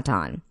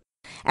automaton.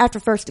 After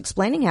first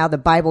explaining how the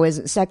Bible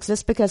isn't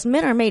sexist because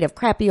men are made of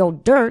crappy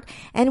old dirt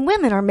and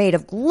women are made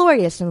of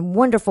glorious and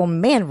wonderful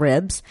man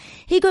ribs,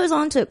 he goes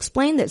on to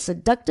explain that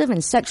seductive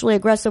and sexually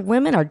aggressive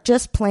women are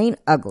just plain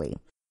ugly.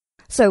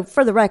 So,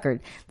 for the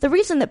record, the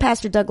reason that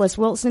Pastor Douglas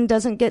Wilson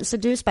doesn't get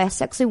seduced by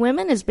sexy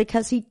women is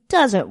because he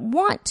doesn't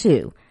want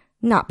to,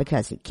 not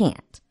because he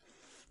can't.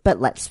 But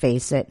let's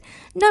face it,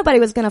 nobody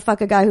was going to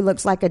fuck a guy who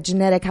looks like a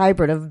genetic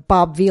hybrid of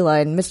Bob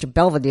Vila and Mr.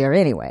 Belvedere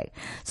anyway.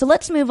 So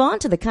let's move on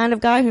to the kind of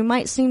guy who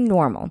might seem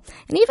normal,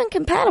 and even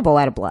compatible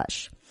at a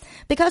blush.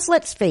 Because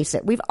let's face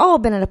it, we've all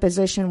been in a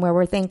position where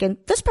we're thinking,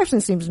 this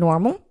person seems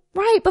normal,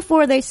 right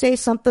before they say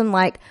something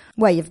like,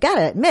 well, you've got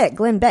to admit,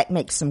 Glenn Beck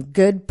makes some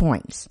good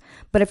points.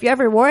 But if you're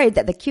ever worried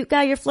that the cute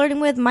guy you're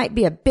flirting with might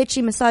be a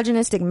bitchy,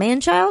 misogynistic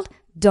man-child,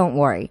 don't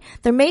worry.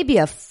 There may be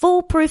a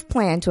foolproof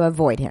plan to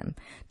avoid him.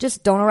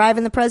 Just don't arrive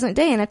in the present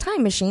day in a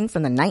time machine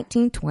from the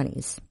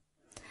 1920s.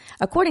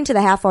 According to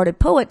the half-hearted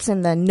poets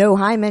in the no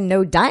hymen,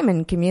 no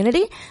diamond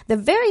community, the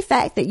very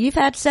fact that you've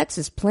had sex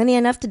is plenty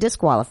enough to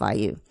disqualify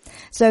you.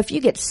 So if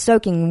you get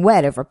soaking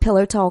wet over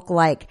pillow talk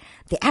like,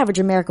 the average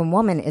American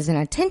woman is an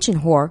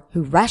attention whore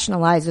who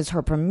rationalizes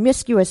her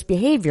promiscuous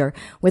behavior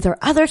with her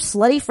other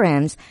slutty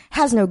friends,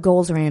 has no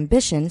goals or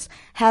ambitions,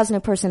 has no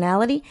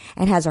personality,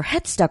 and has her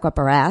head stuck up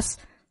her ass,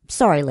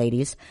 sorry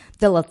ladies,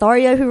 the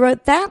Lothario who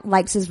wrote that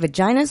likes his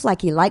vaginas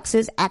like he likes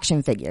his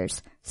action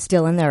figures,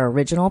 still in their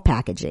original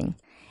packaging.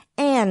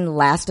 And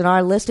last on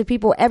our list of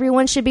people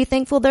everyone should be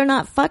thankful they're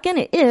not fucking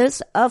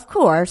is, of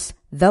course,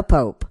 the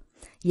Pope.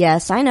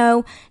 Yes, I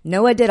know,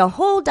 Noah did a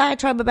whole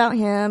diatribe about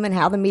him and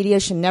how the media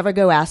should never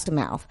go ass to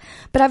mouth.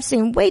 But I've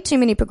seen way too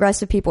many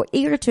progressive people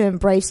eager to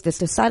embrace this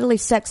decidedly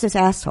sexist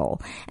asshole.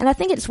 And I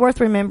think it's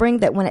worth remembering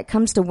that when it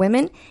comes to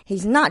women,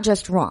 he's not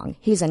just wrong,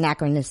 he's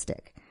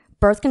anachronistic.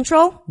 Birth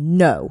control?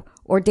 No.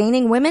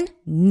 Ordaining women?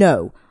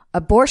 No.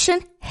 Abortion?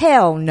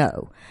 Hell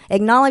no.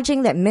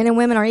 Acknowledging that men and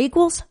women are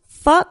equals?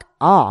 Fuck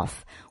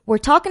off. We're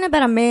talking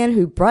about a man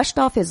who brushed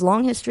off his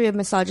long history of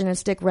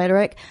misogynistic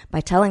rhetoric by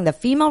telling the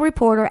female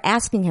reporter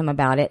asking him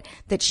about it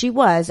that she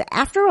was,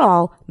 after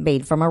all,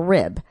 made from a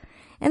rib.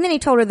 And then he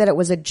told her that it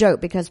was a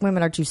joke because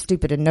women are too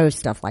stupid to know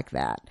stuff like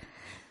that.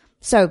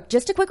 So,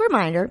 just a quick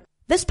reminder,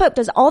 this pope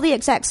does all the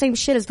exact same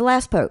shit as the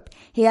last pope.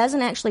 He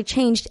hasn't actually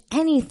changed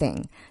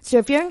anything. So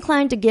if you're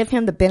inclined to give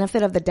him the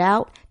benefit of the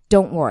doubt,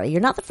 don't worry.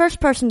 You're not the first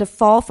person to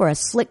fall for a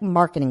slick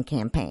marketing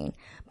campaign.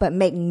 But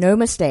make no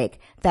mistake,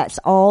 that's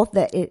all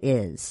that it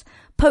is.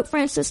 Pope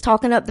Francis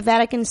talking up the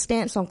Vatican's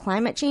stance on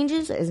climate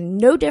changes is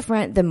no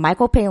different than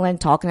Michael Palin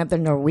talking up the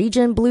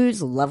Norwegian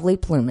blues' lovely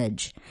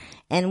plumage.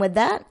 And with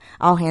that,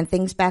 I'll hand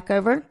things back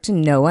over to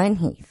Noah and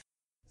Heath.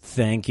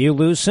 Thank you,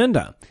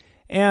 Lucinda.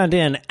 And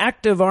in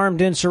active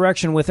armed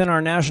insurrection within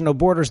our national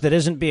borders that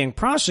isn't being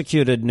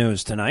prosecuted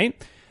news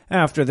tonight,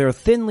 after their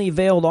thinly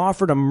veiled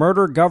offer to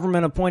murder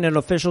government-appointed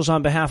officials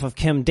on behalf of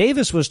Kim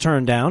Davis was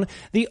turned down,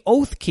 the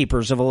Oath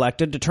Keepers have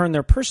elected to turn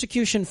their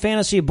persecution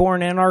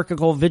fantasy-born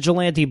anarchical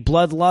vigilante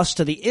bloodlust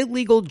to the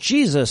illegal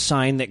Jesus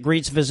sign that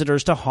greets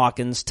visitors to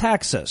Hawkins,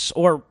 Texas.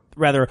 Or,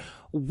 rather,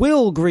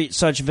 will greet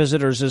such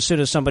visitors as soon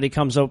as somebody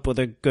comes up with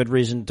a good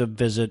reason to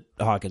visit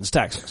Hawkins,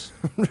 Texas.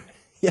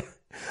 Yeah,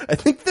 I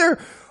think they're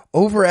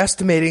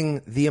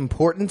overestimating the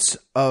importance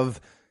of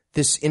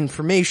this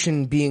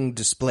information being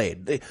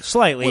displayed.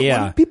 Slightly,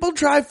 yeah. When people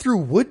drive through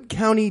Wood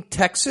County,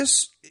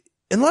 Texas,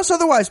 unless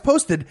otherwise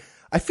posted,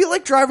 I feel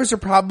like drivers are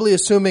probably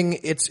assuming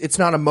it's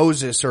not a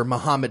Moses or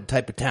Muhammad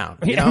type of town.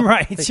 You know?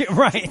 Right,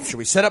 right. Should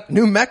we set up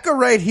New Mecca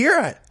right here?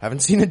 I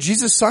haven't seen a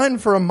Jesus sign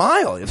for a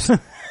mile.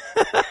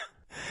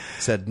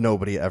 said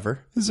nobody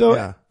ever.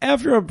 So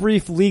after a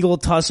brief legal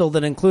tussle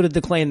that included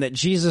the claim that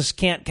Jesus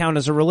can't count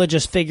as a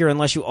religious figure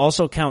unless you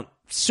also count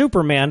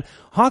Superman,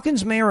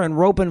 Hawkins mayor and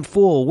rope and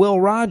fool Will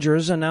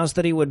Rogers announced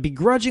that he would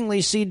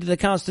begrudgingly cede to the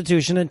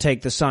Constitution and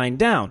take the sign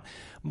down.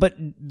 But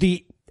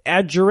the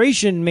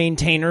adjuration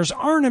maintainers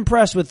aren't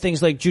impressed with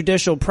things like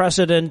judicial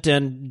precedent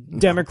and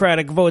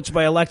democratic votes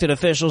by elected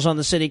officials on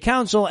the city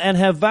council and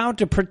have vowed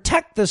to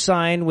protect the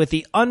sign with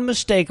the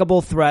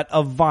unmistakable threat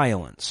of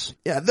violence.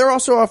 Yeah, they're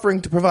also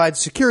offering to provide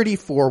security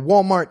for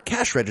Walmart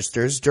cash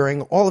registers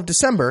during all of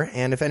December,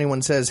 and if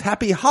anyone says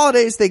happy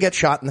holidays, they get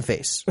shot in the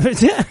face.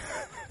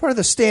 Part of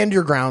the stand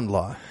your ground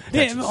law.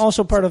 Yeah,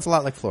 also part of a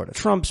lot like Florida.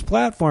 Trump's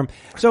platform.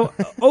 So,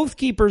 Oath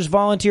Keepers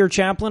volunteer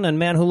chaplain and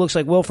man who looks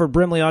like Wilford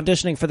Brimley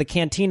auditioning for the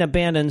Cantina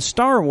band in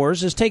Star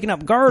Wars is taking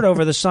up guard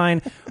over the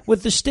sign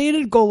with the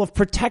stated goal of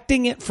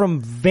protecting it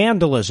from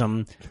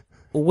vandalism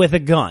with a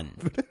gun.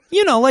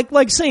 You know,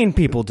 like sane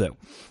people do.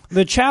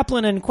 The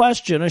chaplain in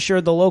question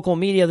assured the local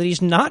media that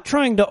he's not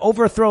trying to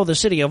overthrow the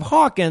city of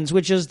Hawkins,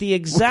 which is the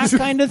exact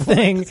kind of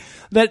thing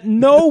that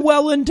no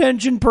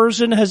well-intentioned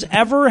person has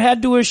ever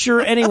had to assure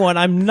anyone.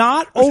 I'm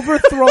not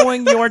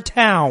overthrowing your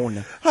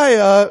town.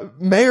 Hi,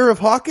 Mayor of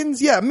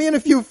Hawkins? Yeah, me and a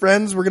few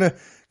friends, we're going to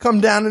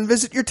come down and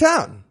visit your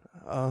town.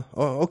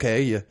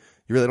 Okay, you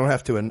really don't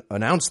have to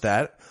announce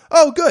that.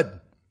 Oh, good.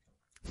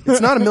 It's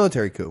not a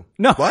military coup.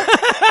 No. What?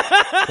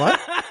 What?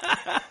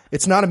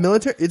 It's not a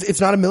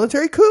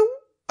military coup?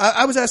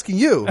 I was asking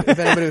you if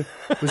anybody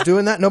was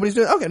doing that. Nobody's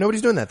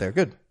doing that there.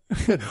 Good.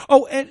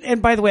 Oh,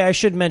 and by the way, I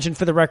should mention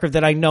for the record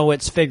that I know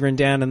it's figuring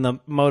down in the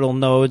modal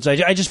nodes.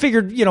 I just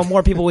figured,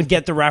 more people would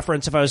get the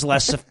reference if I was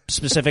less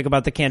specific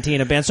about the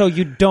Cantina band. So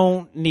you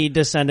don't need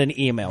to send an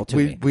email to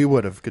me. We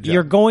would have. Good job.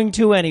 You're going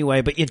to anyway,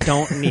 but you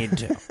don't need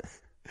to.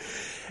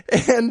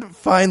 And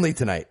finally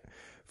tonight,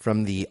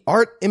 from the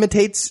Art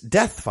Imitates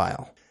Death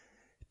file,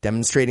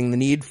 demonstrating the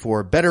need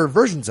for better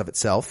versions of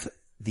itself,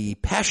 the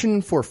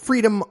Passion for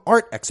Freedom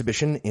art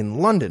exhibition in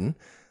London,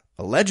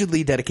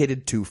 allegedly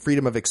dedicated to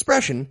freedom of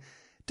expression,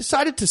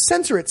 decided to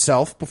censor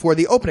itself before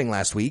the opening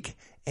last week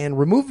and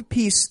remove a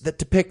piece that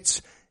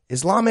depicts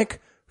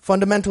Islamic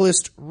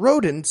fundamentalist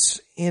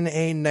rodents in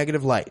a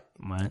negative light.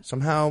 What?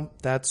 Somehow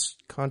that's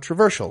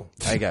controversial,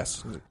 I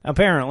guess.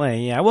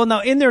 Apparently, yeah. Well,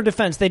 now, in their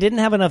defense, they didn't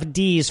have enough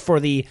Ds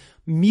for the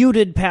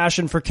muted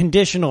Passion for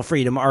Conditional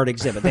Freedom art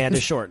exhibit. They had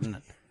to shorten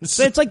it.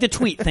 So it's like the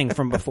tweet thing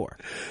from before.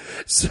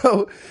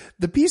 So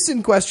the piece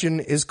in question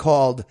is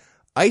called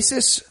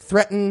ISIS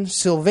Threaten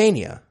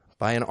Sylvania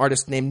by an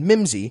artist named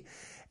Mimsy,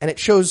 and it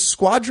shows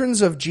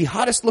squadrons of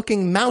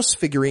jihadist-looking mouse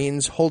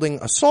figurines holding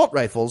assault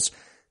rifles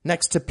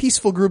next to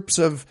peaceful groups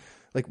of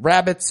like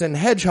rabbits and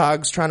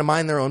hedgehogs trying to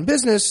mind their own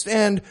business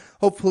and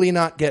hopefully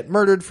not get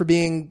murdered for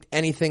being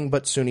anything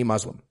but Sunni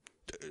Muslim.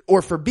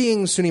 Or for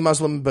being Sunni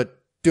Muslim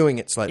but doing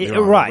it slightly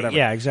wrong. Right,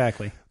 yeah,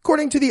 exactly.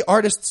 According to the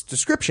artist's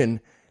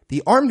description,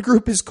 the armed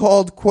group is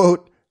called,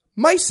 quote,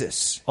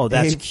 MISIS, oh,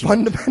 that's a cute.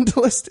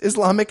 fundamentalist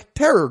Islamic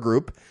terror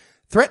group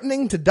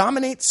threatening to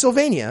dominate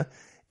Sylvania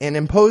and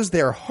impose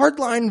their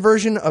hardline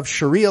version of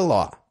Sharia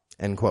law,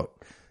 end quote.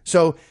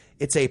 So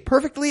it's a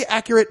perfectly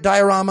accurate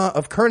diorama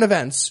of current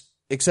events,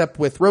 except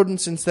with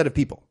rodents instead of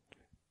people.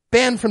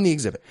 Banned from the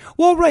exhibit.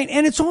 Well, right.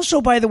 And it's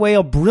also, by the way,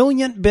 a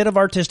brilliant bit of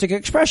artistic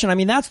expression. I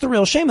mean, that's the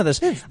real shame of this.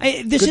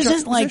 This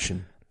isn't like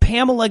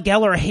Pamela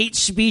Geller hate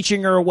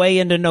speeching her way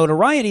into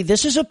notoriety.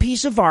 This is a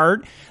piece of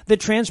art that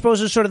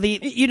transposes sort of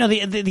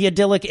the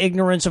idyllic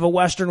ignorance of a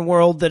Western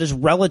world that is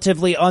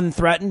relatively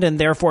unthreatened and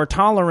therefore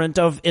tolerant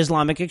of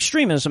Islamic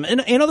extremism.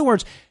 In other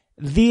words,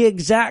 the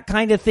exact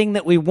kind of thing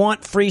that we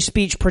want free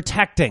speech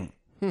protecting.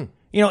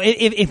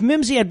 If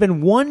Mimsy had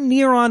been one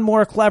neuron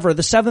more clever,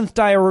 the seventh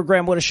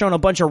diagram would have shown a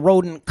bunch of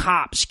rodent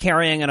cops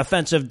carrying an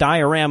offensive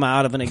diorama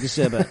out of an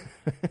exhibit.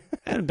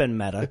 That'd have been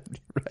meta.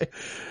 Right.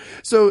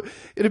 So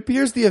it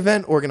appears the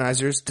event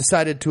organizers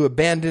decided to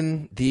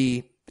abandon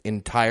the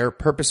entire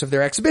purpose of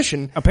their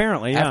exhibition.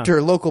 Apparently, yeah.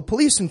 After local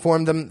police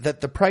informed them that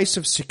the price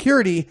of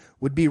security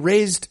would be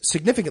raised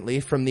significantly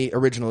from the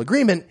original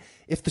agreement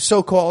if the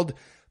so-called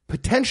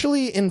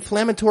potentially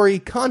inflammatory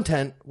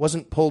content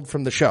wasn't pulled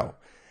from the show.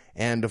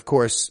 And, of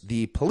course,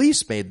 the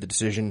police made the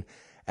decision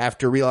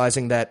after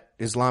realizing that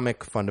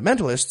Islamic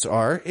fundamentalists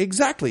are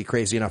exactly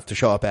crazy enough to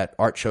show up at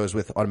art shows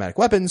with automatic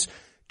weapons,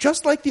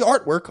 just like the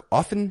artwork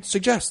often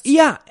suggests.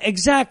 Yeah,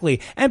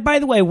 exactly. And by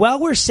the way, while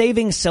we're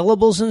saving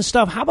syllables and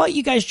stuff, how about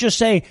you guys just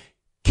say,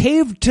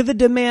 caved to the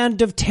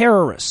demand of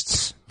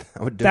terrorists?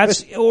 That would do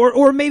it.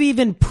 Or maybe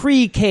even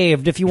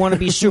pre-caved if you want to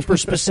be super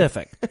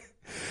specific.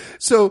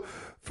 So,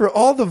 for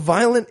all the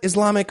violent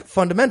Islamic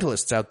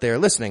fundamentalists out there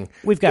listening,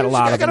 we've got a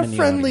lot of them. I got a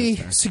friendly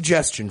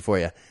suggestion for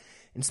you.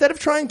 Instead of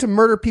trying to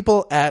murder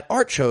people at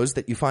art shows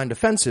that you find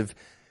offensive,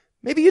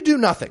 maybe you do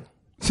nothing.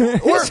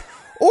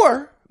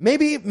 Or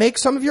maybe make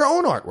some of your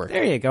own artwork.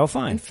 There you go,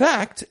 fine. In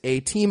fact,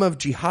 a team of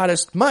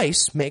jihadist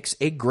mice makes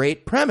a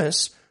great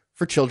premise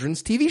for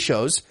children's TV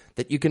shows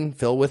that you can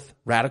fill with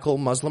radical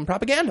Muslim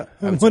propaganda.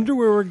 I wonder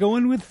where we're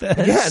going with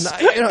this.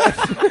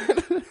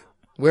 Yeah,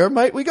 where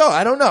might we go?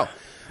 I don't know.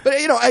 But,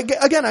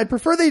 again, I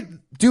prefer they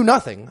do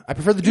nothing. I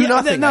prefer the do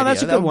nothing idea.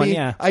 That's a good one,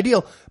 yeah.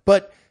 Ideal.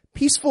 But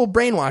peaceful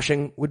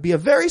brainwashing would be a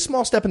very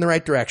small step in the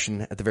right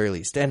direction at the very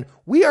least. And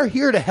we are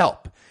here to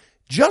help.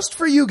 Just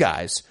for you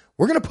guys,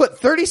 we're going to put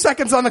 30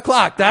 seconds on the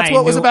clock. That's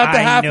what was about to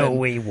happen. I knew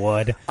we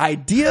would.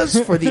 Ideas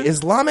for the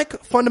Islamic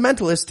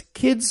fundamentalist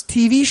kids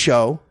TV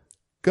show.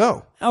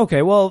 Go.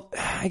 Okay, well,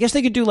 I guess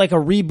they could do like a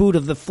reboot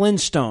of the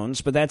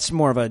Flintstones, but that's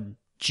more of a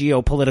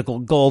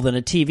geopolitical goal than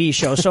a TV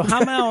show. So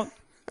how about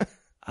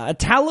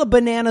Tala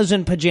Bananas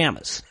in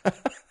Pajamas?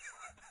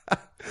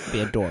 That'd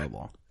be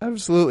adorable.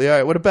 Absolutely. All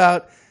right. What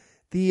about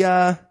the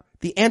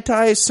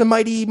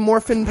anti-Semite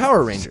Morphin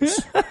Power Rangers?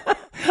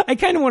 I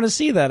kind of want to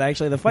see that,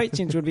 actually. The fight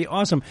scenes would be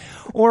awesome.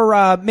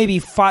 Or maybe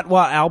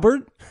Fatwa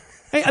Albert.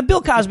 Hey,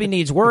 Bill Cosby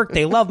needs work.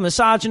 They love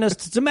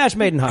misogynists. It's a match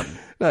made in heaven.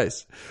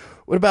 Nice.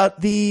 What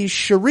about the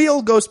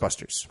Shariel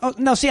Ghostbusters? Oh,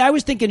 no, see, I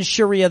was thinking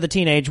Sharia the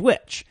Teenage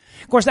Witch.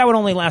 Of course, that would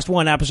only last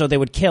one episode. They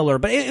would kill her,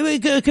 but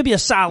it could be a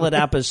solid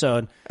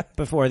episode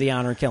before the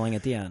honor killing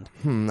at the end.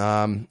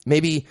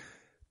 Maybe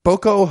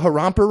Boko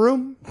Harampa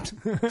Room?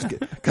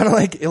 Kind of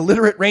like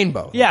illiterate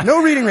rainbow. Yeah.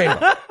 No reading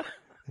rainbow.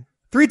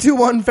 3, 2,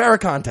 1, Farrah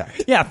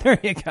contact. Yeah, there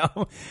you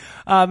go.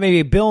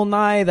 Maybe Bill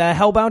Nye the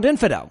Hellbound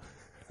Infidel.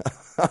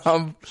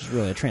 It's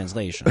really a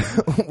translation.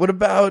 What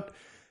about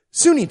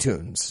Sunni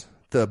Tunes?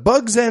 The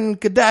Bugs and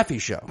Gaddafi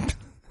show.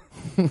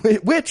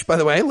 Which, by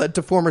the way, led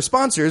to former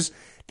sponsors,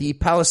 the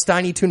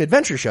Palestinian Tune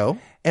Adventure Show,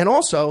 and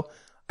also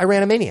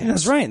Iranimaniacs.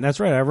 That's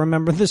right. I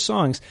remember the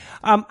songs.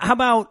 How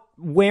about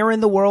Where in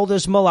the World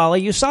is Malala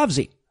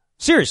Yousafzai?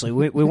 Seriously,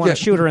 we want to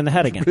shoot her in the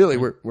head again. Really,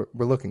 we're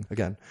looking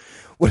again.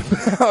 What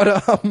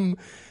about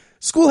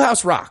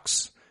Schoolhouse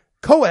Rocks?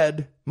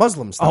 Co-ed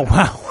Muslim style. Oh,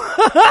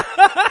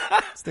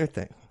 wow. It's their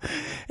thing.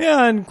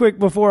 Yeah, and quick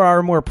before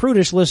our more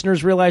prudish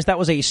listeners realize that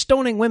was a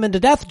stoning women to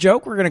death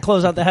joke, we're going to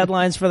close out the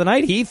headlines for the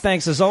night. Heath,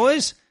 thanks as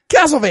always.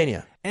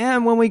 Castlevania.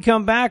 And when we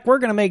come back, we're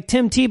going to make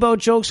Tim Tebow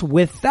jokes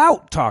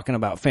without talking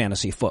about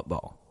fantasy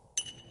football.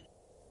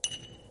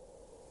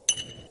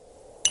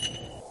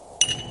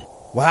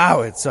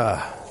 Wow, it's a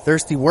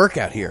thirsty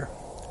workout here.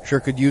 Sure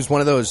could use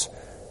one of those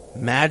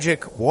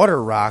magic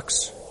water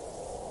rocks.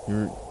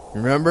 You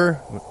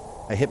remember?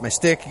 I hit my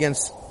stick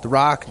against the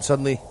rock and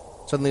suddenly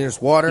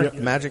there's water,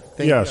 the magic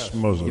thing. Yes,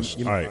 Moses,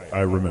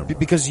 I remember.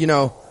 Because,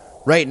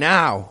 right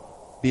now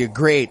be a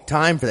great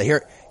time for that.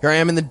 Here I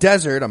am in the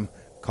desert. I'm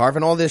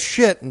carving all this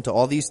shit into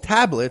all these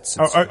tablets.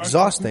 It's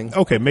exhausting.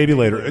 Okay, maybe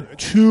later.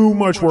 Too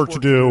much work to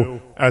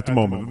do at the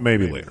moment.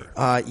 Maybe later.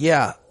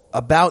 Yeah,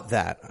 about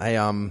that.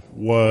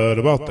 What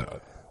about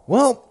that?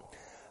 Well,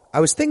 I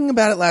was thinking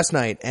about it last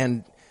night,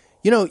 and,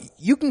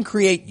 you can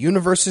create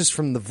universes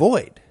from the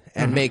void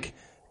and make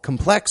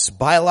complex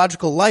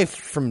biological life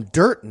from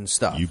dirt and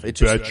stuff. You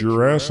bet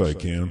your ass I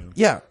can.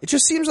 Yeah, it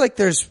just seems like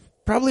there's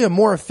probably a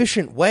more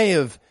efficient way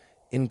of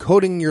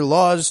encoding your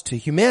laws to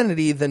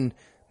humanity than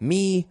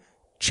me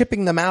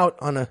chipping them out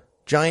on a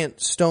giant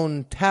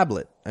stone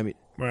tablet. I mean,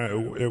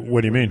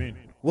 what do you mean?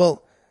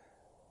 Well,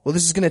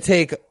 this is going to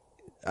take,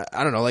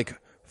 I don't know, like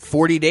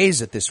 40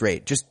 days at this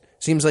rate. Just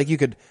seems like you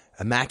could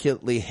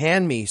immaculately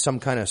hand me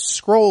some kind of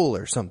scroll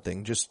or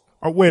something. Just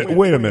wait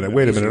a minute.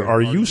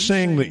 Are you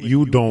saying that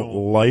you don't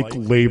like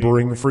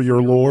laboring for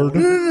your Lord?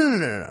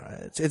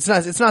 No.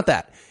 It's not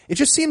that. It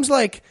just seems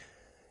like,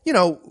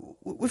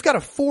 we've got a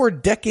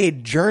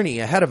 4-decade journey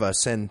ahead of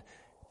us, and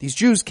these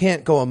Jews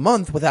can't go a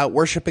month without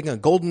worshiping a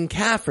golden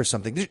calf or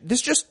something.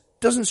 This just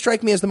doesn't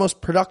strike me as the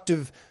most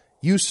productive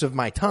use of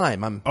my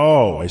time.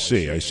 I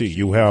see.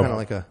 You have kind of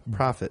like a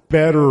prophet.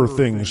 Better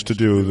things to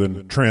do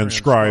than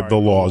transcribe the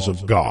laws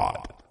of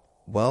God.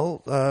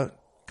 Well,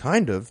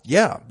 kind of,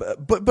 yeah.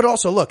 But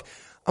also, look,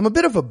 I'm a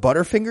bit of a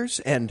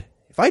Butterfingers, and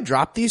if I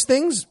drop these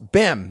things,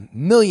 bam,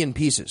 million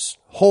pieces.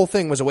 Whole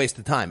thing was a waste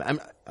of time. I'm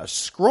a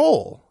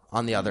scroll,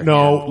 on the other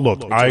hand.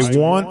 Look, I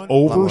want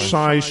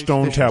oversized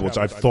stone tablets.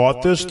 I've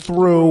thought this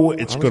through.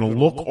 It's going to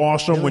look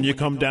awesome when you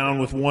come down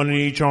with one in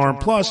each arm.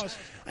 Plus,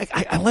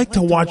 I like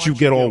to watch you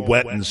get all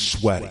wet and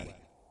sweaty.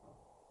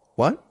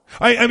 What?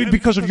 I mean,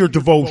 because of your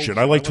devotion.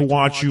 I like to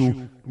watch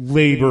you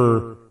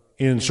labor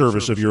in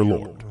service of your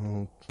Lord.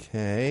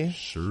 Okay.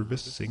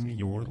 Servicing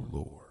your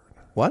Lord.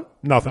 What?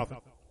 Nothing.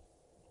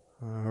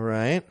 All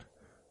right.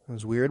 That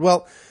was weird.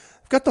 Well,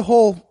 I've got the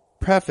whole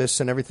preface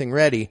and everything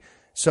ready.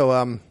 So,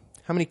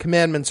 how many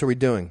commandments are we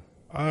doing?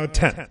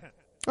 10.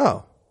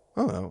 Oh,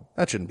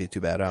 that shouldn't be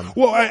too bad.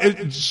 Well,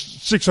 it's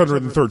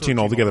 613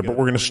 altogether, but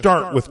we're going to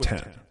start with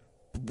 10.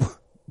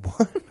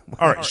 What?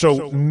 All right,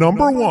 so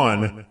number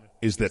 1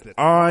 is that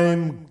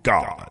I'm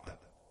God.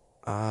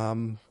 I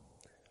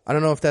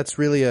don't know if that's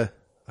really a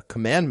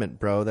commandment,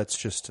 bro. That's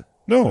just...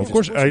 No, of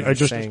course. I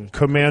just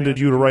commanded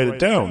you to write it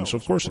down, so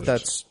of course it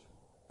is.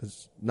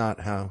 That's not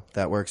how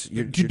that works.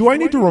 Do I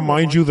need to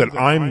remind you that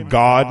I'm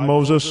God,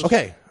 Moses?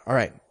 Okay, all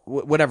right.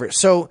 Whatever.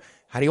 So,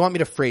 how do you want me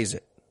to phrase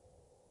it?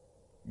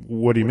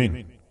 What do you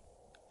mean?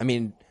 I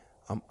mean,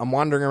 I'm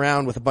wandering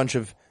around with a bunch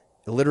of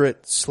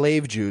illiterate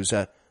slave Jews.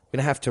 I'm going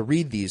to have to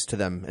read these to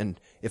them. And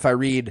if I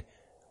read,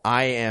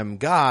 I am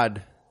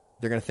God,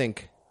 they're going to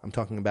think I'm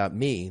talking about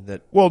me.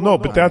 Well, no,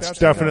 but that's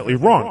definitely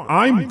wrong.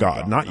 I'm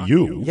God, not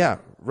you. Yeah,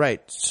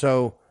 right.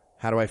 So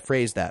how do I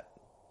phrase that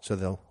so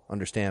they'll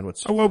understand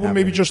what's well,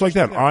 maybe just like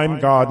that. I'm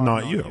God,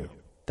 not you.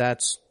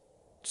 That's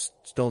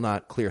still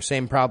not clear.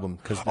 Same problem.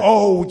 Right.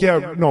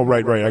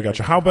 I got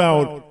you. How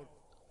about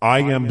I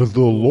am the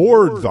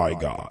Lord thy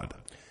God?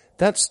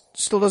 That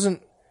still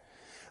doesn't...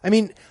 I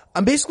mean,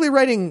 I'm basically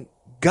writing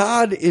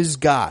God is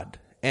God,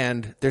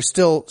 and there's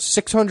still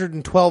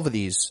 612 of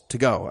these to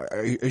go.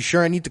 Are you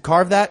sure I need to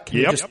carve that? Can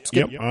you just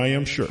skip? Yep, I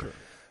am sure.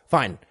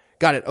 Fine.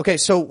 Got it. Okay,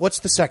 so what's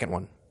the second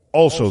one?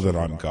 Also that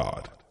I'm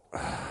God.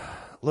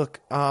 Look,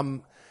 I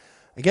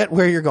get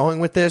where you're going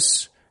with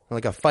this,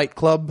 like a Fight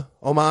Club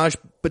homage,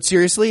 but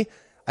seriously,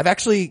 I've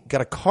actually got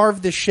to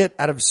carve this shit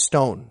out of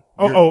stone.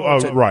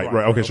 Right.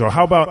 Okay, so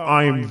how about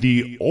I'm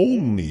the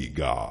only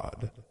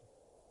God?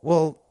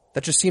 Well,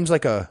 that just seems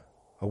like a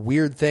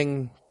weird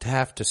thing to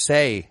have to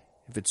say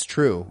if it's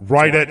true.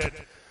 Write it.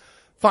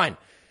 Fine.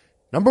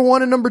 Number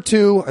 1 and number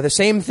 2 are the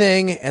same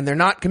thing, and they're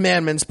not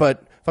commandments,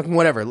 but fucking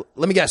whatever.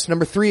 Let me guess.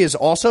 Number 3 is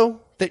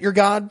also that you're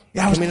God?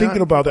 Yeah, I was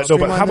thinking about that. No,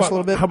 but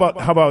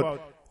how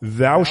about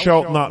thou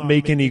shalt not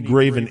make any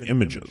graven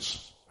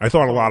images? I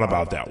thought a lot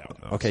about that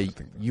one. Okay,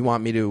 you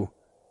want me to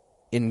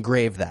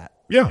engrave that?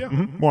 Yeah.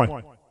 Mm-hmm.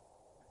 Why?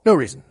 No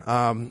reason.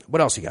 What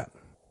else you got?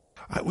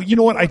 You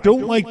know what? I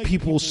don't like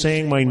people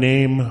saying my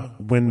name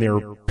when they're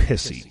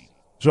pissy.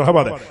 So how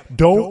about that?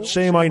 Don't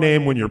say my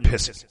name when you're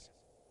pissy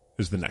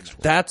is the next one.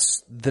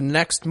 That's the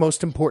next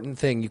most important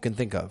thing you can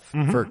think of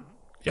for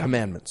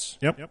commandments.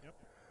 Yep.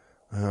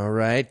 All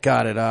right.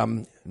 Got it.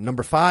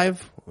 Number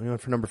 5. What do you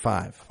want for number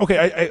 5?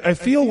 Okay. I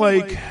feel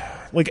like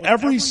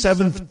every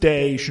seventh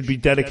day should be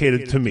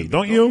dedicated to me.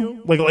 Don't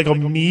you? Like a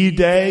me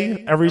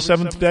day every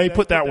seventh day?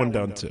 Put that one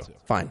down too.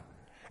 Fine.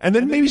 And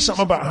then maybe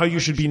something about how you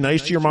should be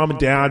nice to your mom and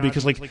dad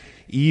because,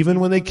 even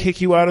when they kick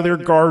you out of their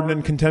garden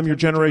and condemn your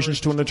generations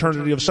to an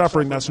eternity of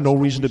suffering, that's no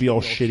reason to be all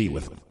shitty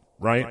with them.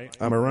 Right?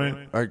 Am I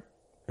right?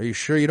 Are you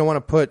sure you don't want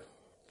to put,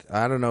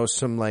 I don't know,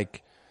 some,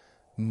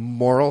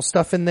 moral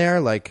stuff in there?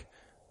 Like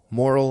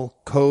moral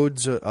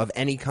codes of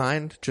any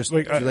kind? Just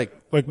like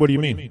what do you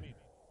mean?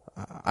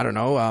 I don't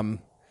know,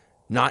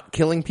 not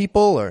killing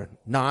people or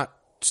not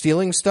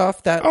stealing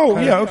stuff. Sure.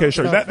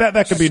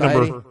 That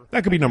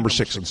could be number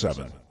 6 and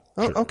 7.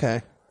 Oh, sure.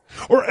 Okay.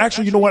 Or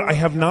actually, you know what? I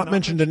have not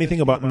mentioned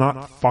anything about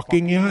not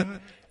fucking yet,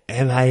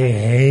 and I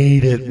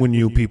hate it when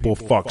you people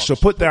fuck. So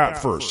put that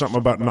first. Something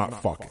about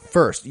not fucking.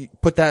 First, you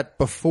put that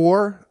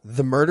before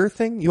the murder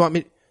thing. You want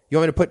me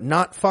to put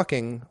not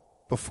fucking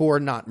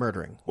before not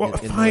murdering? Well,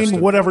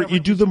 fine, whatever.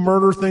 You do the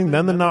murder thing,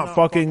 then the not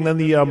fucking, then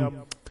the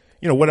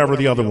whatever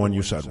the other one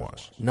you said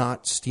was.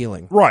 Not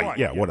stealing. Right?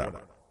 Yeah,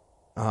 whatever.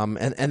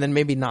 And then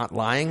maybe not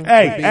lying.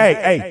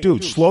 Hey,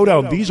 dude, slow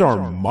down. These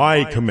are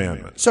my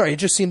commandments. Sorry, it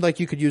just seemed like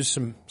you could use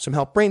some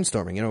help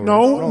brainstorming.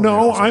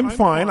 No, I'm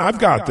fine. I've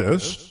got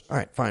this. All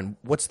right, fine.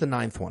 What's the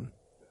 9th one?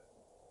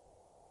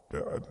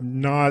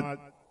 Not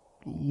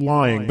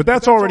lying, but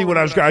that's already what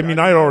I was. I mean,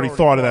 I had already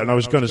thought of that, and I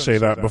was going to say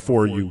that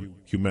before you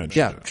mentioned.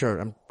 Yeah, it. sure.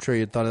 I'm sure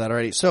you thought of that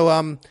already. So,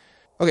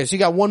 okay, so you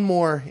got one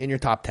more in your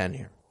top 10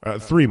 here.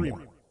 3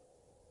 more.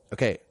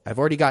 Okay, I've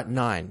already got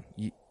 9.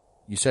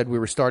 You said we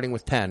were starting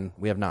with 10.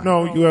 We have 9.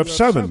 No, you have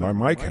 7 by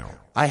my count.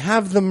 I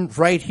have them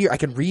right here. I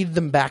can read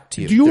them back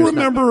to you. Do you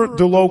remember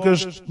the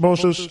locusts,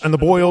 Moses, and the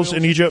boils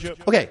in Egypt?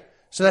 Okay,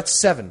 so that's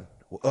 7.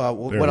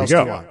 What else do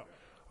you want?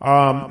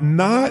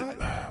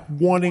 Not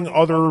wanting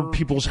other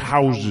people's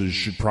houses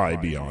should probably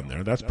be on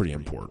there. That's pretty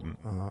important.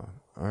 All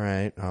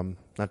right.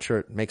 Not sure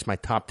it makes my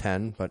top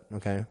 10, but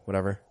okay,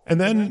 whatever. And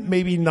then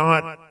maybe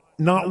not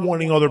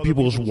wanting other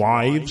people's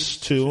wives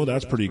too.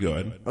 That's pretty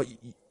good.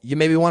 You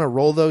maybe want to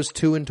roll those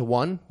 2 into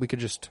 1? We could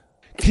just...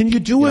 Can you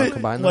do it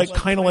combine like those?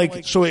 kind of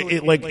like so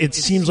it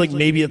seems like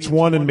maybe it's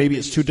one and maybe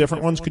it's 2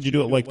 different ones? Could you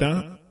do it like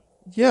that?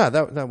 Yeah,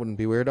 that wouldn't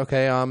be weird.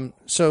 Okay,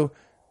 so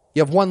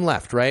you have 1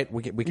 left, right?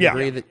 We can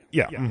agree that.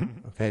 Yeah.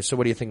 Mm-hmm. Okay, so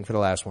what are you thinking for the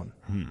last one?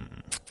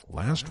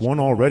 Last one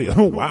already.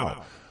 Oh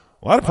wow,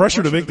 a lot of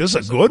pressure to make this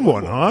a good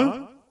one,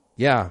 huh?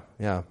 Yeah.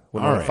 Wouldn't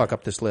want to fuck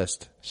up this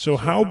list. So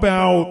how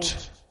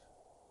about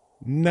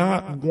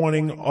not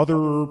wanting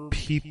other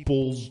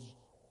people's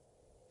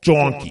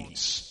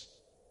donkeys?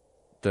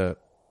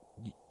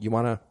 You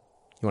want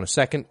a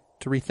second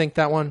to rethink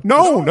that one?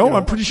 No,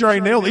 I'm pretty sure I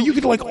nailed it. You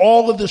could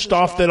all of the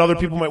stuff that other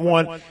people might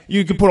want.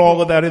 You could put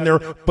all of that in there,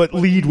 but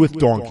lead with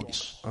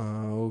donkeys.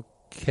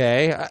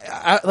 Okay.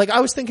 I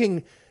was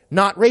thinking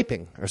not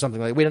raping or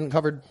something like we haven't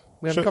covered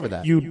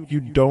that. You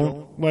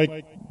don't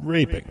like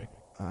raping?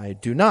 I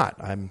do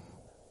not. I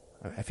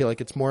feel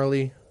like it's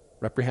morally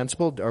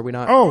reprehensible. Are we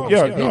not? Oh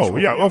yeah, no,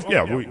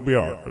 yeah, we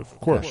are, of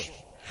course.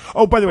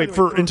 Oh, by the way,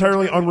 for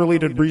entirely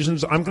unrelated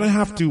reasons, I'm going to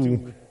have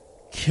to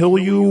kill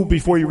you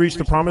before you reach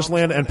the promised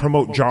land and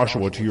promote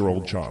Joshua to your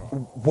old job.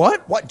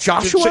 What?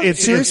 Joshua?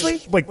 Seriously?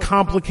 It's like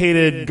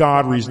complicated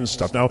God reason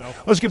stuff. Now,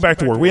 let's get back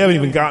to work. We haven't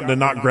even gotten to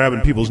not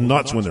grabbing people's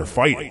nuts when they're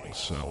fighting.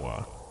 So,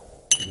 a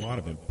lot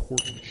of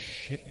important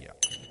shit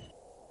yet.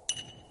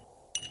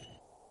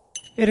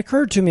 It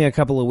occurred to me a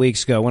couple of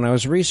weeks ago when I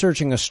was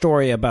researching a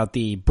story about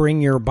the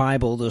Bring Your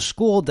Bible to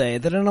School Day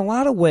that in a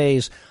lot of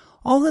ways,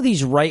 all of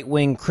these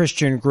right-wing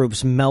Christian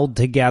groups meld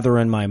together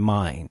in my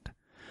mind.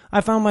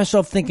 I found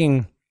myself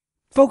thinking,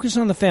 focus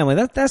on the family.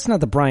 That's not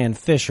the Brian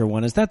Fisher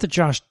one. Is that the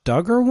Josh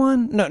Duggar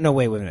one? No,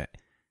 wait a minute.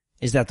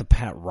 Is that the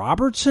Pat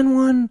Robertson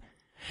one?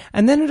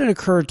 And then it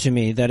occurred to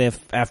me that if,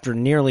 after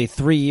nearly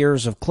 3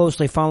 years of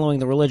closely following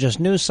the religious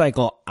news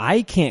cycle,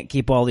 I can't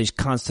keep all these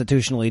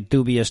constitutionally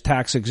dubious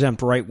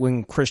tax-exempt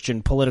right-wing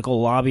Christian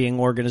political lobbying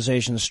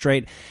organizations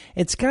straight,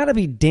 it's gotta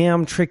be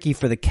damn tricky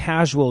for the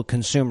casual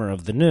consumer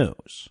of the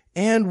news.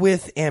 And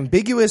with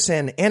ambiguous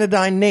and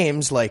anodyne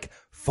names like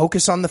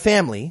Focus on the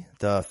Family,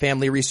 the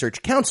Family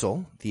Research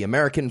Council, the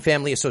American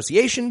Family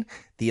Association,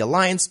 the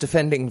Alliance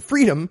Defending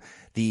Freedom,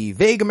 the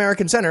Vague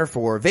American Center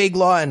for Vague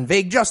Law and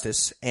Vague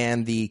Justice,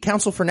 and the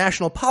Council for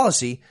National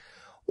Policy,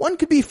 one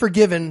could be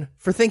forgiven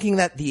for thinking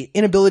that the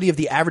inability of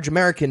the average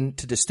American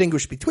to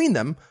distinguish between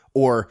them,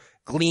 or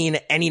glean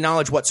any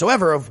knowledge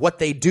whatsoever of what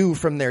they do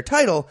from their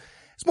title,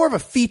 is more of a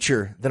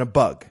feature than a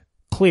bug.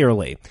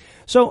 Clearly.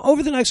 So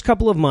over the next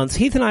couple of months,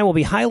 Heath and I will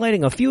be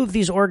highlighting a few of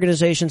these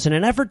organizations in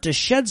an effort to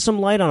shed some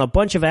light on a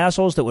bunch of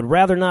assholes that would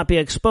rather not be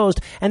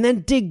exposed, and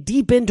then dig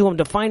deep into them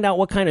to find out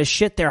what kind of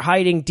shit they're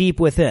hiding deep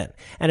within.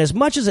 And as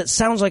much as it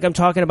sounds like I'm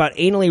talking about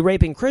anally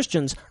raping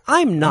Christians,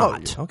 I'm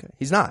not. Oh, okay.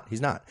 He's not.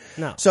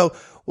 No. So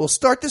we'll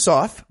start this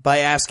off by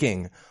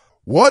asking,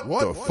 what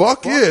the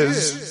fuck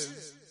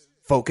is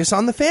Focus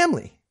on the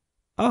Family?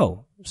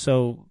 Oh,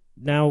 so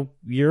now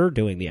you're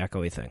doing the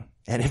echoey thing.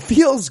 And it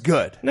feels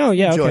good. No,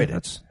 yeah, Enjoyed okay.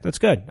 it. That's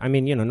good. I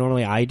mean,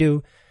 normally I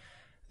do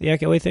the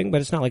echoey thing,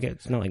 but it's not like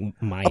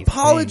my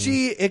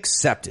apology thing.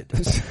 Accepted.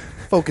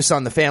 Focus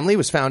on the Family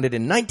was founded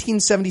in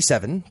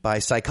 1977 by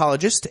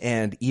psychologist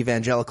and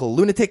evangelical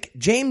lunatic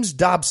James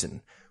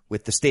Dobson,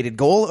 with the stated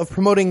goal of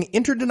promoting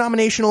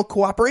interdenominational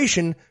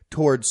cooperation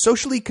toward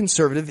socially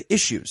conservative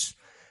issues.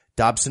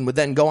 Dobson would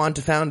then go on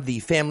to found the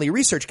Family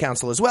Research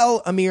Council as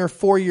well a mere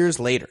 4 years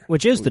later.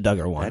 Which is the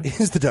Duggar one.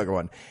 That is the Duggar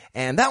one.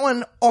 And that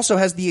one also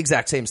has the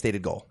exact same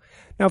stated goal.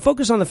 Now,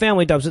 Focus on the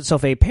Family dubs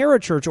itself a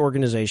parachurch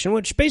organization,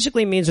 which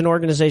basically means an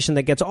organization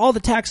that gets all the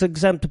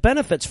tax-exempt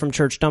benefits from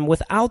churchdom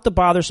without the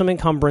bothersome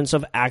encumbrance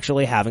of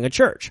actually having a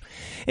church.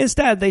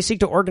 Instead, they seek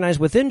to organize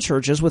within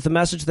churches with the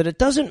message that it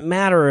doesn't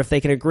matter if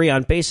they can agree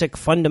on basic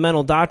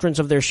fundamental doctrines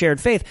of their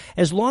shared faith,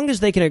 as long as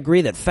they can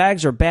agree that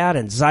fags are bad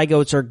and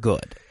zygotes are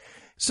good.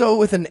 So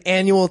with an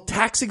annual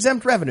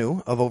tax-exempt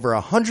revenue of over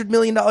 $100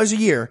 million a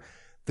year,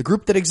 the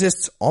group that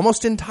exists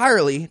almost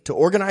entirely to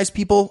organize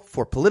people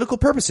for political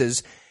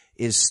purposes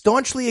is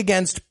staunchly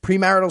against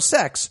premarital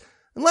sex,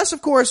 unless,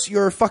 of course,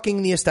 you're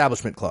fucking the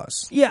establishment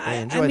clause. Yeah,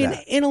 I mean,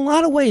 in a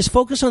lot of ways,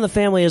 Focus on the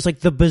Family is like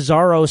the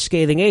bizarro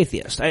Scathing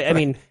Atheist. I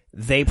mean,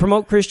 they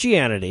promote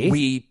Christianity.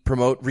 We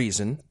promote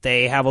reason.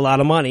 They have a lot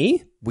of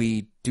money.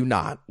 We do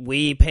not.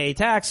 We pay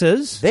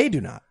taxes. They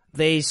do not.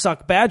 They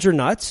suck badger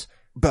nuts.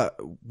 But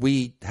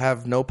we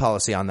have no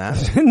policy on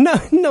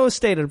that. No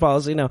stated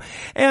policy, no.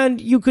 And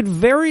you could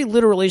very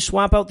literally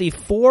swap out the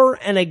for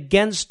and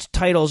against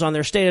titles on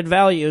their stated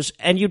values,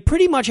 and you'd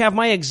pretty much have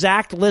my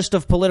exact list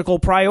of political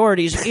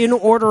priorities in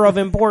order of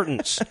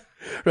importance.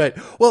 Right.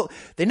 Well,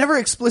 they never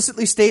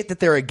explicitly state that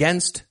they're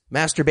against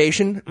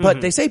masturbation, but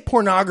they say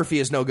pornography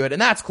is no good,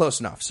 and that's close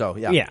enough. So,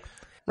 yeah. Yeah.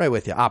 Right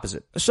with you.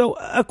 Opposite. So,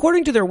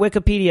 according to their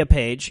Wikipedia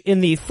page, in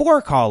the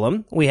for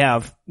column, we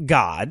have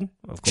God,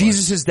 of course.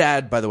 Jesus'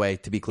 dad, by the way,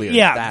 to be clear.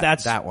 Yeah,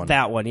 that's that one.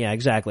 That one, yeah,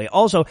 exactly.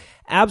 Also,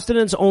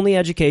 abstinence-only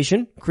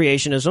education,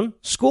 creationism,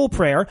 school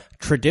prayer,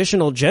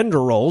 traditional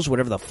gender roles,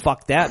 whatever the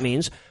fuck that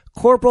means,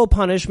 corporal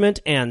punishment,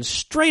 and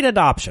straight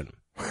adoption.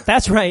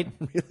 That's right.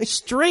 Really?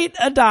 Straight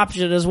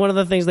adoption is one of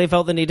the things they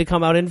felt the need to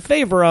come out in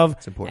favor of,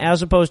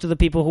 as opposed to the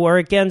people who are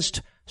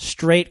against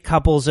straight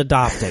couples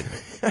adopting.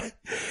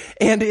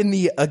 And in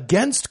the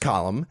against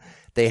column,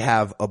 they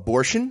have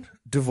abortion,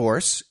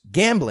 divorce,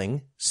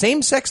 gambling,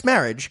 same-sex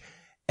marriage,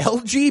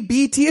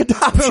 LGBT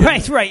adoption.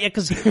 Right, yeah,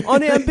 because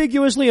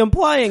unambiguously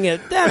implying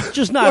it, that's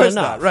just not enough.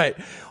 Not, right.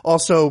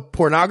 Also,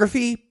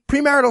 pornography,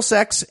 premarital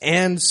sex,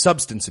 and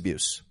substance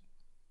abuse.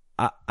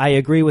 I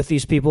agree with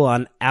these people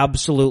on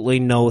absolutely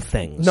no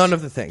things. None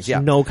of the things, yeah.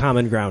 No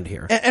common ground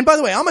here. And by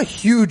the way, I'm a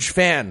huge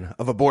fan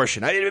of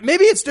abortion.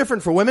 Maybe it's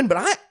different for women, but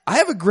I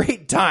have a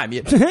great time.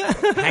 You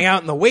hang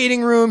out in the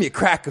waiting room, you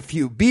crack a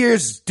few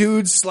beers,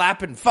 dudes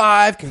slapping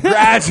five,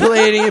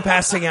 congratulating you,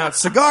 passing out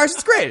cigars.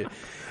 It's great.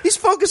 These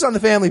Focus on the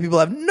Family people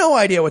have no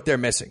idea what they're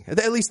missing.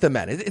 At least the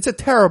men. It's a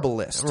terrible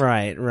list.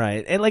 Right.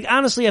 And like,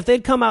 honestly, if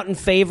they'd come out in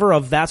favor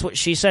of that's what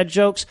she said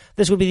jokes,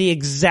 this would be the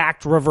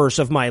exact reverse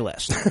of my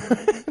list.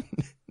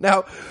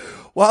 Now,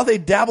 while they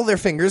dabble their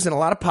fingers in a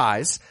lot of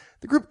pies,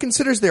 the group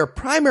considers their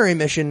primary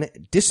mission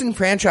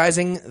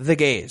disenfranchising the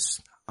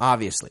gays,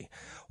 obviously.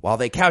 While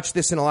they couch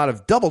this in a lot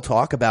of double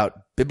talk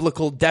about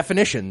biblical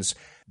definitions,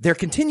 Their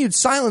continued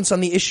silence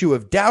on the issue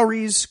of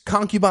dowries,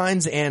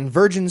 concubines, and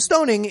virgin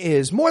stoning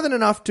is more than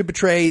enough to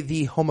betray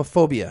the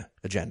homophobia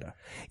agenda.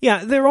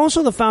 Yeah, they're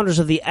also the founders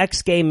of the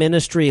ex-gay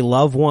ministry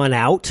Love One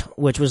Out,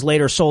 which was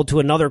later sold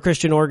to another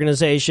Christian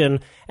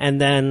organization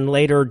and then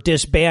later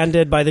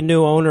disbanded by the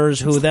new owners,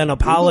 who then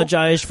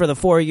apologized for the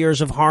 4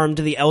 years of harm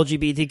to the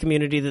LGBT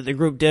community that the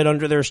group did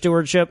under their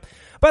stewardship.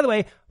 By the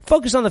way,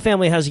 Focus on the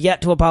Family has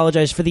yet to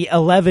apologize for the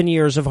 11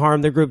 years of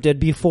harm the group did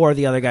before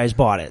the other guys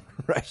bought it.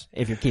 Right.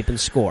 If you're keeping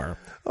score.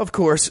 Of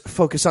course,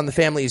 Focus on the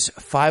Family's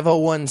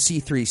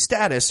 501c3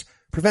 status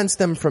prevents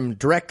them from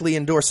directly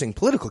endorsing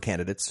political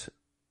candidates,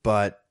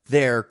 but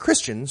they're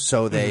Christians,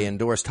 so they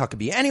endorsed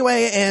Huckabee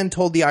anyway and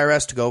told the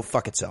IRS to go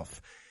fuck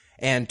itself.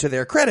 And to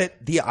their credit,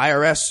 the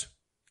IRS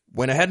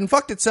went ahead and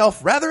fucked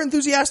itself rather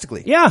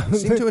enthusiastically. Yeah.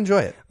 Seemed to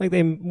enjoy it. Like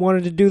they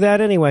wanted to do that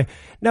anyway.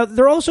 Now,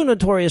 they're also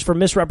notorious for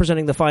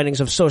misrepresenting the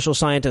findings of social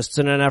scientists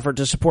in an effort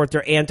to support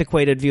their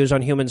antiquated views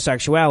on human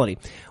sexuality.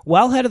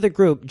 While head of the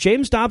group,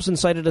 James Dobson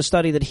cited a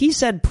study that he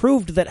said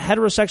proved that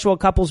heterosexual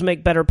couples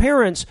make better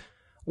parents,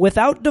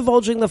 without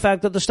divulging the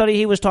fact that the study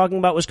he was talking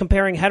about was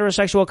comparing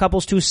heterosexual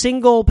couples to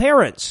single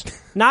parents,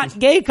 not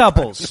gay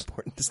couples.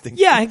 Important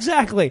distinction. Yeah,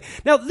 exactly.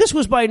 Now, this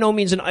was by no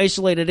means an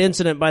isolated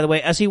incident, by the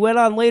way, as he went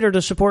on later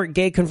to support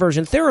gay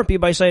conversion therapy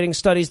by citing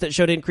studies that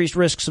showed increased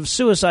risks of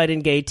suicide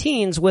in gay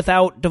teens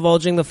without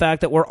divulging the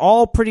fact that we're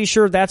all pretty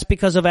sure that's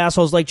because of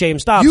assholes like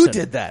James Dobson. You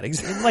did that.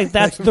 Exactly. Like,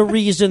 that's the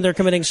reason they're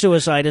committing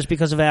suicide, is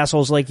because of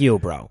assholes like you,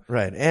 bro.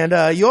 Right.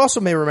 And you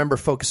also may remember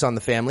Focus on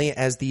the Family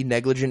as the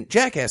negligent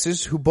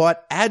jackasses who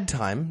bought ad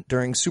time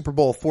during Super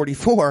Bowl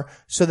 44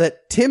 so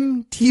that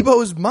Tim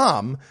Tebow's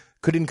mom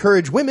could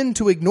encourage women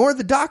to ignore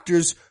the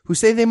doctors who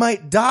say they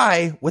might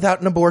die without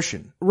an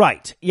abortion.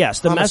 Right. Yes.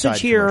 The Homicide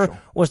message here commercial.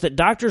 was that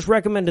doctors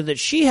recommended that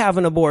she have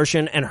an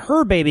abortion and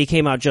her baby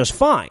came out just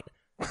fine.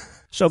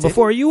 So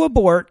before you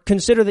abort,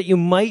 consider that you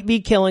might be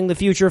killing the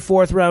future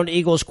fourth-round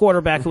Eagles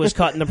quarterback who was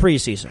cut in the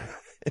preseason.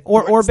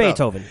 Or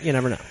Beethoven. You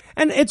never know.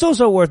 And it's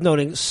also worth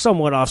noting,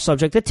 somewhat off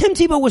subject, that Tim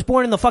Tebow was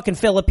born in the fucking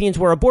Philippines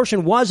where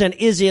abortion was and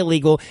is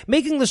illegal,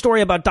 making the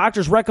story about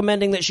doctors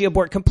recommending that she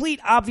abort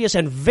complete, obvious,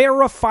 and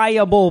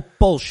verifiable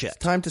bullshit.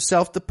 Time to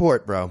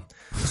self-deport, bro.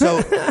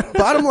 So,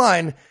 bottom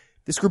line,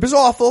 this group is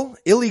awful,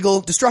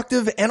 illegal,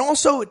 destructive, and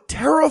also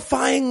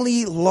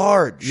terrifyingly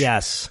large.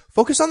 Yes.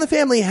 Focus on the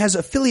Family has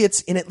affiliates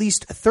in at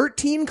least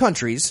 13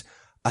 countries,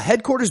 a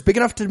headquarters big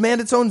enough to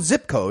demand its own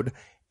zip code,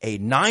 a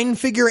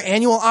 9-figure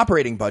annual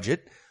operating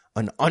budget,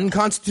 an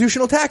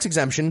unconstitutional tax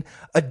exemption,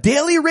 a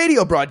daily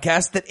radio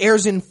broadcast that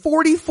airs in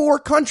 44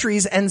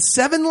 countries and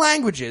 7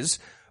 languages,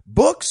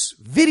 books,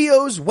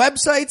 videos,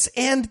 websites,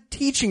 and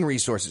teaching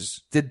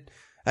resources. Did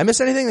I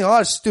miss anything? A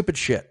lot of stupid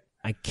shit.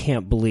 I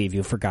can't believe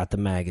you forgot the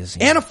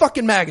magazine. And a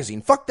fucking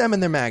magazine. Fuck them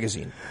and their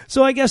magazine.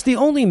 So I guess the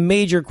only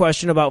major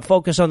question about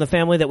Focus on the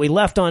Family that we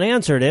left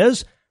unanswered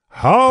is,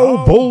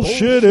 How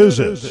bullshit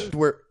is it?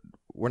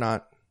 We're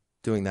not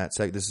doing that.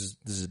 This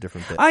is a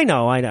different bit. I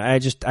know. I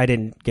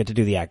didn't get to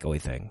do the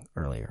echoey thing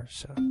earlier,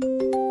 so.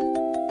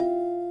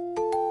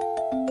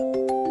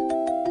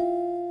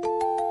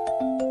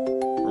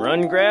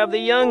 Run grab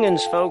the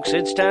youngins, folks.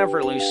 It's time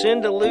for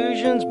Lucinda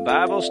Lugeons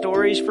Bible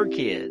Stories for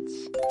Kids.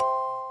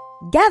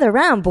 Gather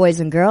round, boys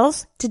and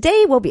girls.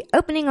 Today we'll be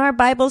opening our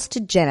Bibles to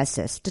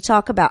Genesis to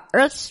talk about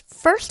Earth's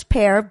first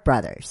pair of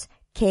brothers,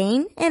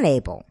 Cain and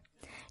Abel.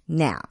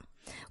 Now,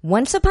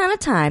 once upon a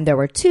time, there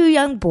were 2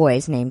 young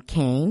boys named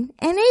Cain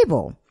and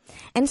Abel.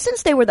 And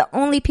since they were the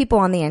only people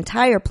on the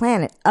entire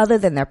planet other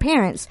than their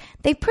parents,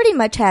 they pretty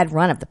much had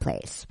run of the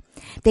place.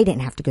 They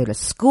didn't have to go to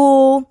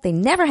school, they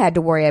never had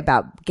to worry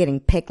about getting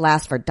picked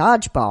last for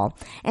dodgeball,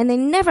 and they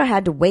never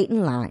had to wait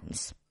in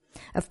lines.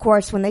 Of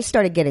course, when they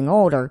started getting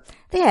older,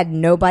 they had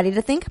nobody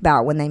to think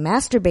about when they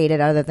masturbated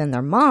other than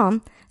their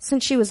mom,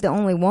 since she was the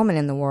only woman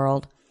in the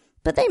world.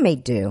 But they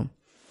made do.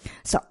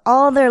 So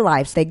all their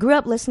lives, they grew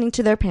up listening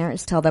to their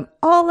parents tell them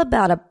all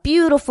about a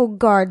beautiful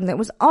garden that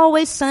was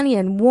always sunny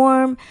and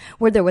warm,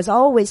 where there was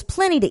always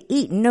plenty to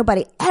eat and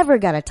nobody ever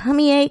got a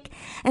tummy ache,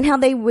 and how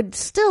they would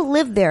still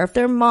live there if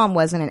their mom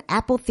wasn't an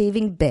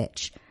apple-thieving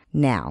bitch.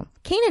 Now,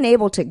 Cain and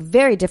Abel took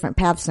very different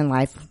paths in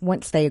life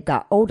once they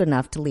got old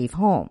enough to leave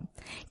home.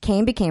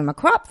 Cain became a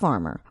crop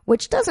farmer,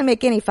 which doesn't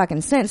make any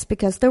fucking sense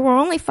because there were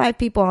only 5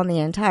 people on the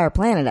entire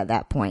planet at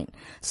that point,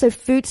 so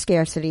food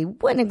scarcity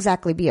wouldn't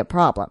exactly be a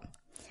problem.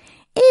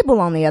 Abel,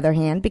 on the other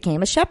hand,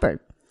 became a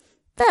shepherd.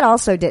 That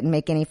also didn't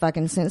make any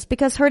fucking sense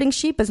because herding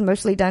sheep is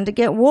mostly done to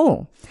get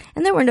wool,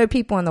 and there were no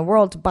people in the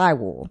world to buy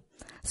wool.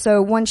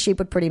 So one sheep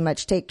would pretty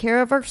much take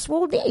care of Earth's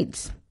wool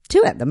needs.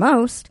 2 at the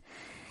most.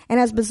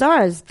 And as bizarre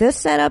as this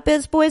setup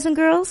is, boys and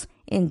girls,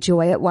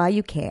 enjoy it while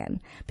you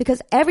can,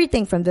 because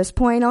everything from this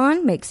point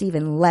on makes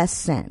even less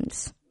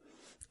sense.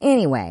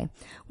 Anyway,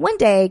 one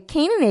day,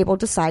 Cain and Abel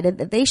decided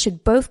that they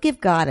should both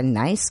give God a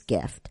nice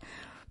gift.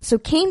 So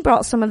Cain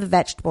brought some of the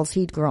vegetables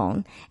he'd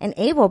grown, and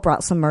Abel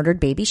brought some murdered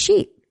baby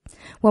sheep.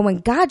 Well, when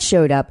God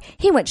showed up,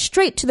 he went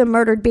straight to the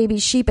murdered baby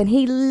sheep and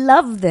he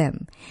loved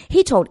them.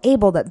 He told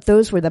Abel that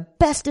those were the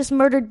bestest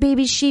murdered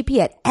baby sheep he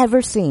had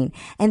ever seen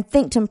and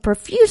thanked him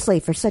profusely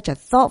for such a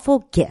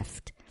thoughtful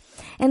gift.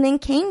 And then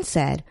Cain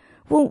said,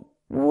 well,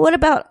 what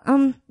about,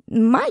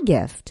 my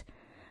gift?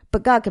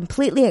 But God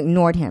completely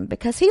ignored him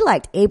because he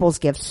liked Abel's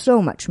gift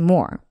so much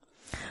more.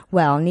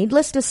 Well,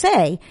 needless to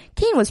say,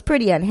 Cain was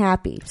pretty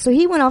unhappy, so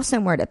he went off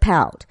somewhere to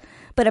pout.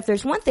 But if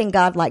there's one thing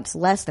God likes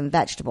less than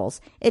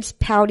vegetables, it's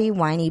pouty,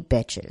 whiny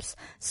bitches.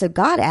 So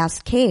God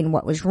asked Cain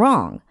what was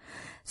wrong.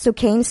 So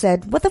Cain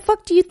said, what the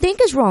fuck do you think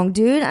is wrong,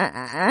 dude?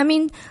 I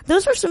mean,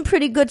 those were some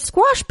pretty good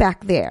squash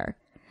back there.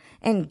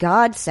 And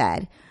God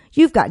said,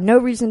 you've got no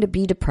reason to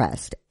be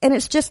depressed, and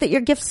it's just that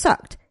your gift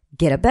sucked.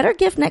 Get a better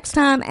gift next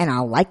time, and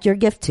I'll like your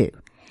gift too.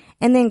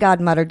 And then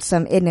God muttered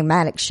some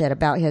enigmatic shit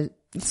about his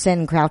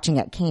sin crouching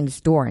at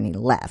Cain's door, and he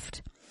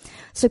left.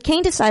 So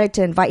Cain decided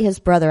to invite his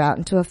brother out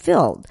into a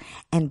field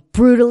and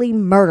brutally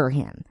murder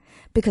him,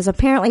 because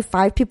apparently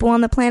 5 people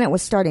on the planet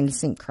was starting to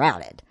seem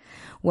crowded.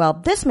 Well,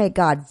 this made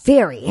God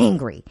very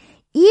angry,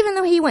 even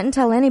though he wouldn't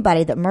tell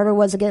anybody that murder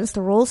was against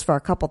the rules for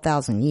a couple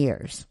thousand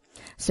years.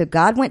 So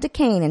God went to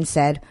Cain and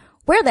said,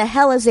 where the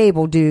hell is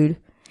Abel, dude?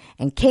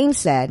 And Cain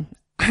said,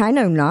 I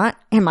know not.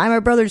 Am I my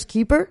brother's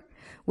keeper?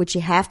 Which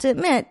you have to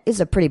admit is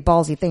a pretty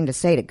ballsy thing to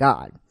say to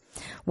God.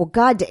 Well,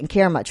 God didn't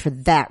care much for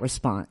that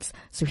response.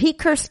 So he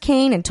cursed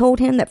Cain and told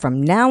him that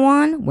from now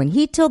on, when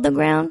he tilled the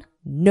ground,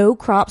 no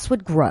crops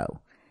would grow.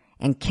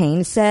 And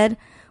Cain said,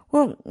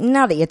 well,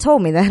 now that you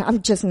told me that,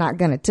 I'm just not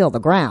going to till the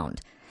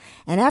ground.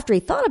 And after he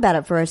thought about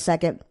it for a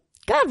second,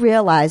 God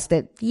realized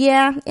that,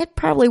 yeah, it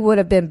probably would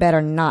have been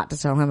better not to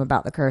tell him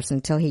about the curse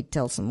until he'd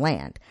tilled some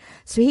land.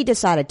 So he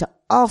decided to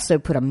also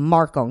put a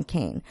mark on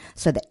Cain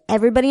so that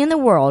everybody in the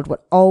world would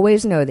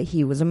always know that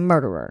he was a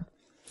murderer.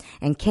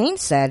 And Cain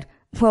said,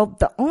 well,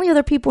 the only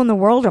other people in the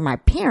world are my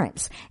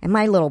parents and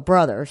my little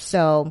brother,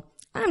 so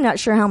I'm not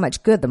sure how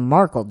much good the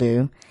mark will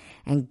do.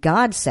 And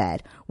God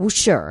said, well,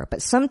 sure,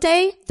 but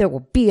someday there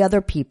will be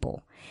other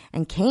people.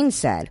 And Cain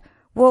said,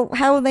 well,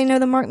 how will they know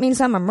the mark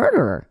means I'm a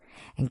murderer?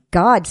 And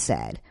God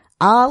said,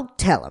 I'll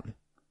tell them.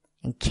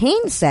 And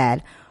Cain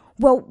said,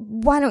 well,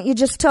 why don't you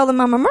just tell them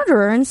I'm a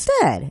murderer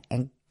instead?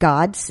 And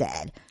God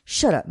said,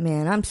 shut up,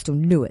 man, I'm still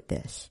new at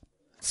this.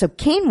 So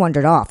Cain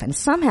wandered off, and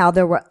somehow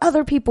there were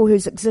other people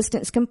whose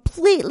existence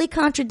completely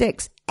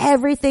contradicts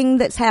everything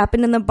that's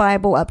happened in the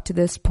Bible up to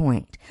this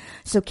point.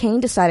 So Cain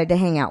decided to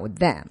hang out with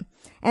them.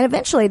 And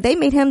eventually they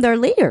made him their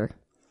leader.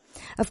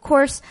 Of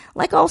course,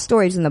 like all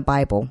stories in the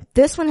Bible,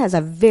 this one has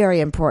a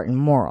very important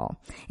moral.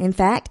 In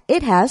fact,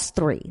 it has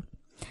 3.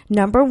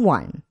 Number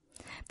 1,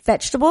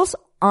 vegetables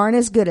aren't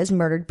as good as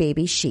murdered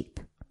baby sheep.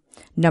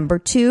 Number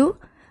 2,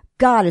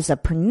 God is a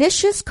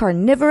pernicious,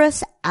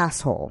 carnivorous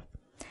asshole.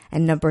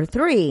 And number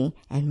 3,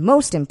 and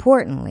most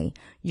importantly,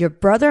 your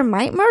brother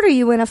might murder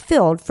you in a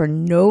field for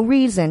no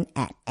reason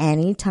at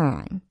any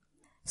time.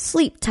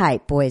 Sleep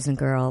tight, boys and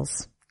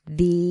girls.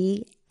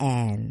 The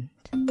end.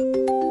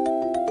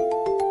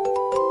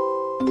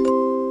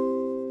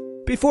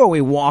 Before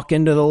we walk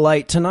into the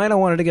light tonight, I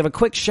wanted to give a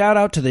quick shout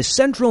out to the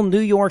Central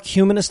New York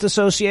Humanist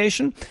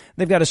Association.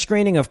 They've got a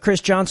screening of Chris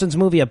Johnson's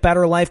movie A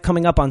Better Life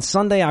coming up on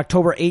Sunday,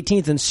 October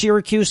 18th in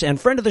Syracuse, and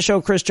friend of the show,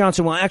 Chris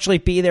Johnson, will actually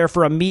be there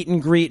for a meet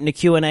and greet and a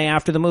Q&A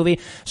after the movie.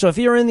 So if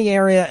you're in the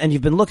area and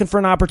you've been looking for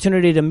an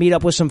opportunity to meet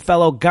up with some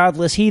fellow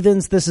godless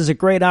heathens, this is a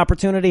great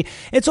opportunity.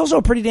 It's also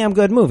a pretty damn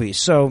good movie,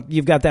 so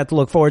you've got that to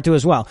look forward to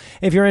as well.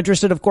 If you're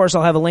interested, of course,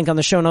 I'll have a link on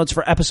the show notes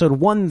for episode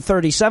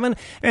 137.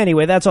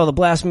 Anyway, that's all the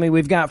blasphemy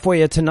we've got for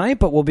you tonight,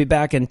 but we'll be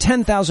back in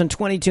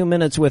 10,022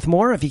 minutes with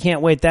more. If you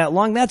can't wait that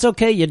long, that's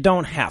okay. You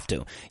don't have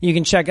to. You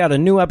can check out a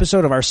new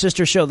episode of our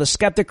sister show, The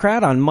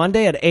Skepticrat, on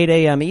Monday at 8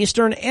 a.m.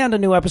 Eastern, and a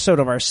new episode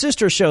of our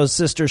sister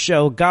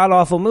show, God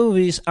Awful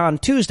Movies, on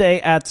Tuesday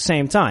at the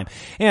same time.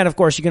 And, of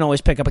course, you can always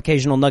pick up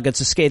occasional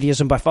nuggets of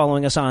Scatheism by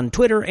following us on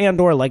Twitter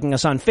and or liking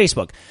us on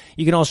Facebook.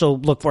 You can also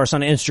look for us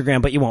on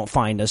Instagram, but you won't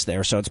find us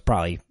there, so it's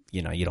probably,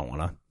 you don't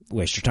want to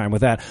waste your time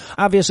with that.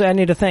 Obviously, I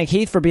need to thank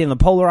Heath for being the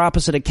polar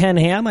opposite of Ken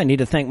Ham. I need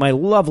to thank my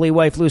lovely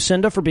wife,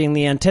 Lucinda, for being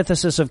the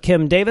antithesis of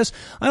Kim Davis.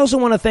 I also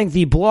want to thank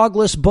the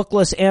blogless,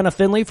 bookless Anna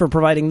Finley for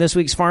providing this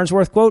week's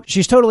Farnsworth quote.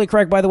 She's totally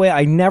correct, by the way.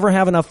 I never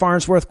have enough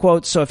Farnsworth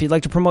quotes, so if you'd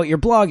like to promote your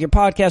blog, your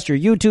podcast, your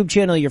YouTube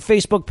channel, your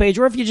Facebook page,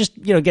 or if you just,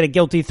 get a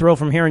guilty thrill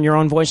from hearing your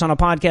own voice on a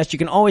podcast, you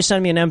can always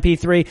send me an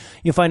MP3.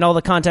 You'll find all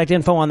the contact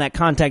info on that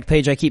contact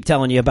page I keep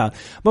telling you about.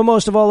 But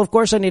most of all, of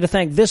course, I need to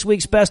thank this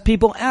week's best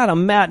people: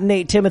 Adam, Matt,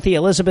 Nate, Timothy,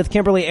 Elizabeth,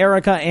 Kimberly,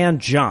 Erica,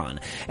 and John.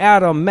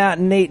 Adam,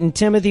 Matt, Nate, and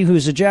Timothy,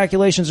 whose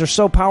ejaculations are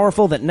so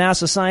powerful that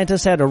NASA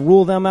scientists had to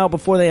rule them out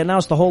before they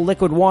announced the whole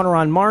liquid water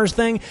on Mars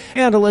thing.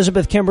 And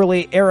Elizabeth,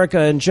 Kimberly, Erica,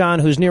 and John,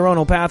 whose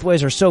neuronal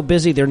pathways are so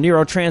busy their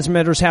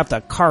neurotransmitters have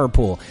to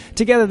carpool.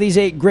 Together, these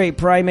 8 great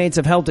primates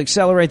have helped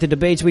accelerate the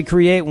debates we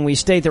create when we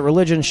state that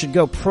religion should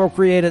go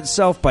procreate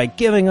itself by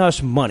giving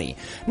us money.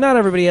 Not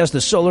everybody has the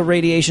solar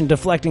radiation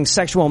deflecting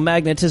sexual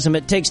magnetism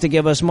it takes to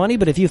give us money,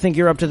 but if you think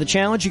you're up to the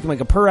challenge, you can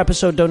make a per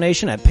episode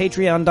donation at at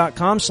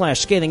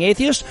patreon.com/Scathing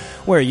Atheist,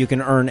 where you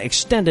can earn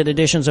extended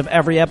editions of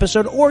every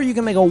episode, or you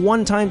can make a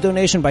one-time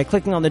donation by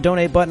clicking on the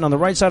donate button on the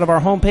right side of our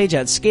homepage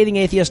at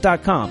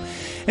scathingatheist.com.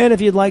 And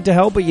if you'd like to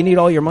help, but you need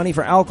all your money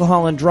for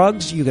alcohol and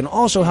drugs, you can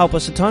also help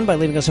us a ton by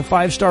leaving us a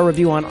 5-star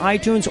review on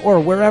iTunes or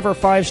wherever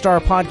 5-star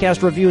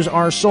podcast reviews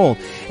are sold.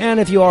 And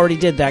if you already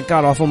did that,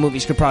 God Awful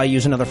Movies could probably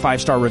use another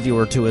 5-star review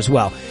or two as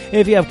well.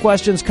 If you have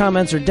questions,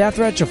 comments, or death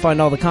threats, you'll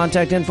find all the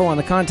contact info on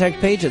the contact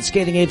page at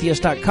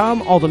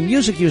scathingatheist.com. All the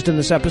music used in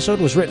this episode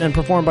was written and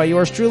performed by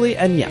yours truly,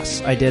 and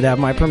yes, I did have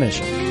my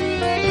permission.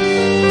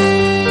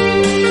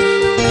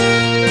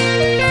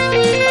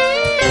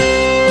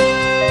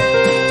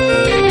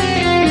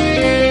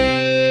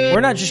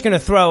 We're not just going to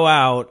throw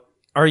out,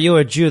 "Are you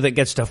a Jew that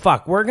gets to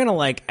fuck?" We're going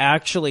to,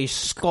 actually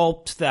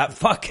sculpt that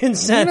fucking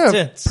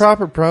sentence.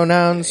 Proper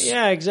pronouns.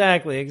 Yeah,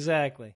 exactly.